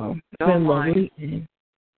 Cheyenne. It's been lovely. And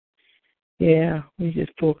yeah, we're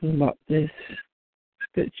just talking about this.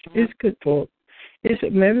 It's good talk.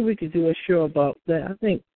 Maybe we could do a show about that. I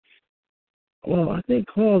think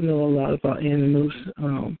Carl knows a lot about animals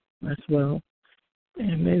as well.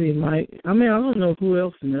 And maybe Mike. I mean, I don't know who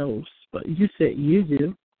else knows, but you said you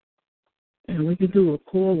do. And we could do a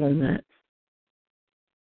call on that.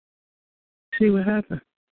 See what happens.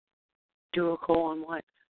 Do a call on what?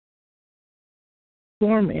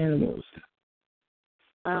 Farm animals.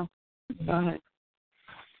 Oh, go ahead.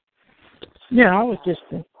 Yeah, I was just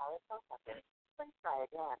thinking.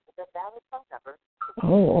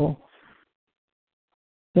 Oh.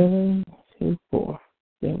 724.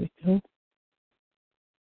 There we go.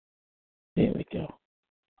 There we go.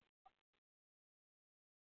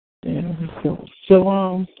 There we go.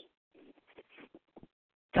 So,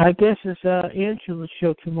 I guess it's Angela's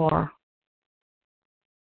show tomorrow.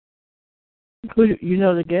 You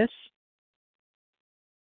know the guest?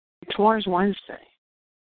 Tomorrow's Wednesday.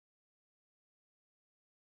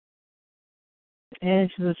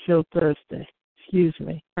 Angela's show Thursday. Excuse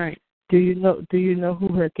me. Right. Do you know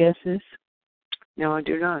who her guest is? No, I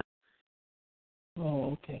do not.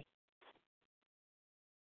 Oh, okay.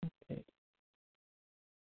 Okay.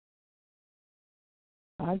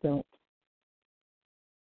 I don't.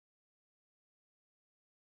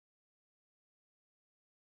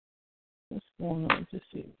 What's going on? Just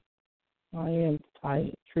see. I am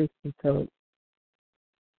tired, truth be told.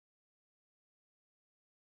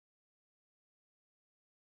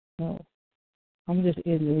 No. I'm just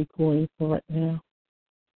in the recording for right now.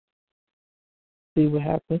 See what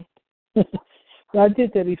happens. I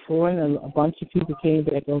did that before, and a bunch of people came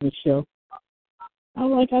back on the show.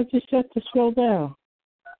 I just shut the show down.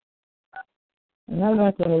 And I'm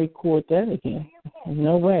not going to record that again.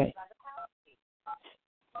 No way.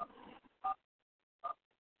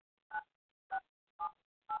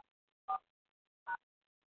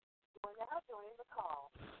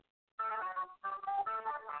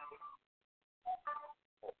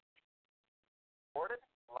 Recorded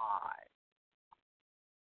live.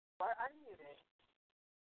 Are unmuted.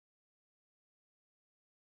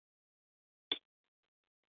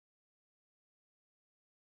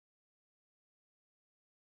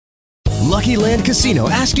 Lucky Land Casino,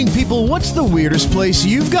 asking people, what's the weirdest place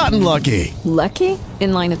you've gotten lucky? Lucky?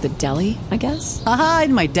 In line at the deli, I guess? Aha,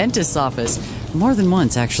 in my dentist's office. More than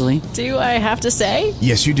once, actually. Do I have to say?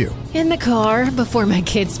 Yes, you do. In the car before my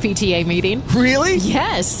kids' PTA meeting. Really?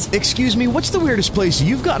 Yes. Excuse me, what's the weirdest place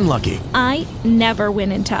you've gotten lucky? I never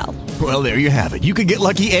win and tell. Well, there you have it. You can get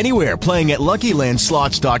lucky anywhere, playing at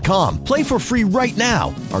LuckyLandSlots.com. Play for free right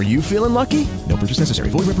now. Are you feeling lucky? No purchase necessary.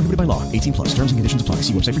 Void where prohibited by law. 18+. Terms and conditions apply.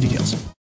 See website for details.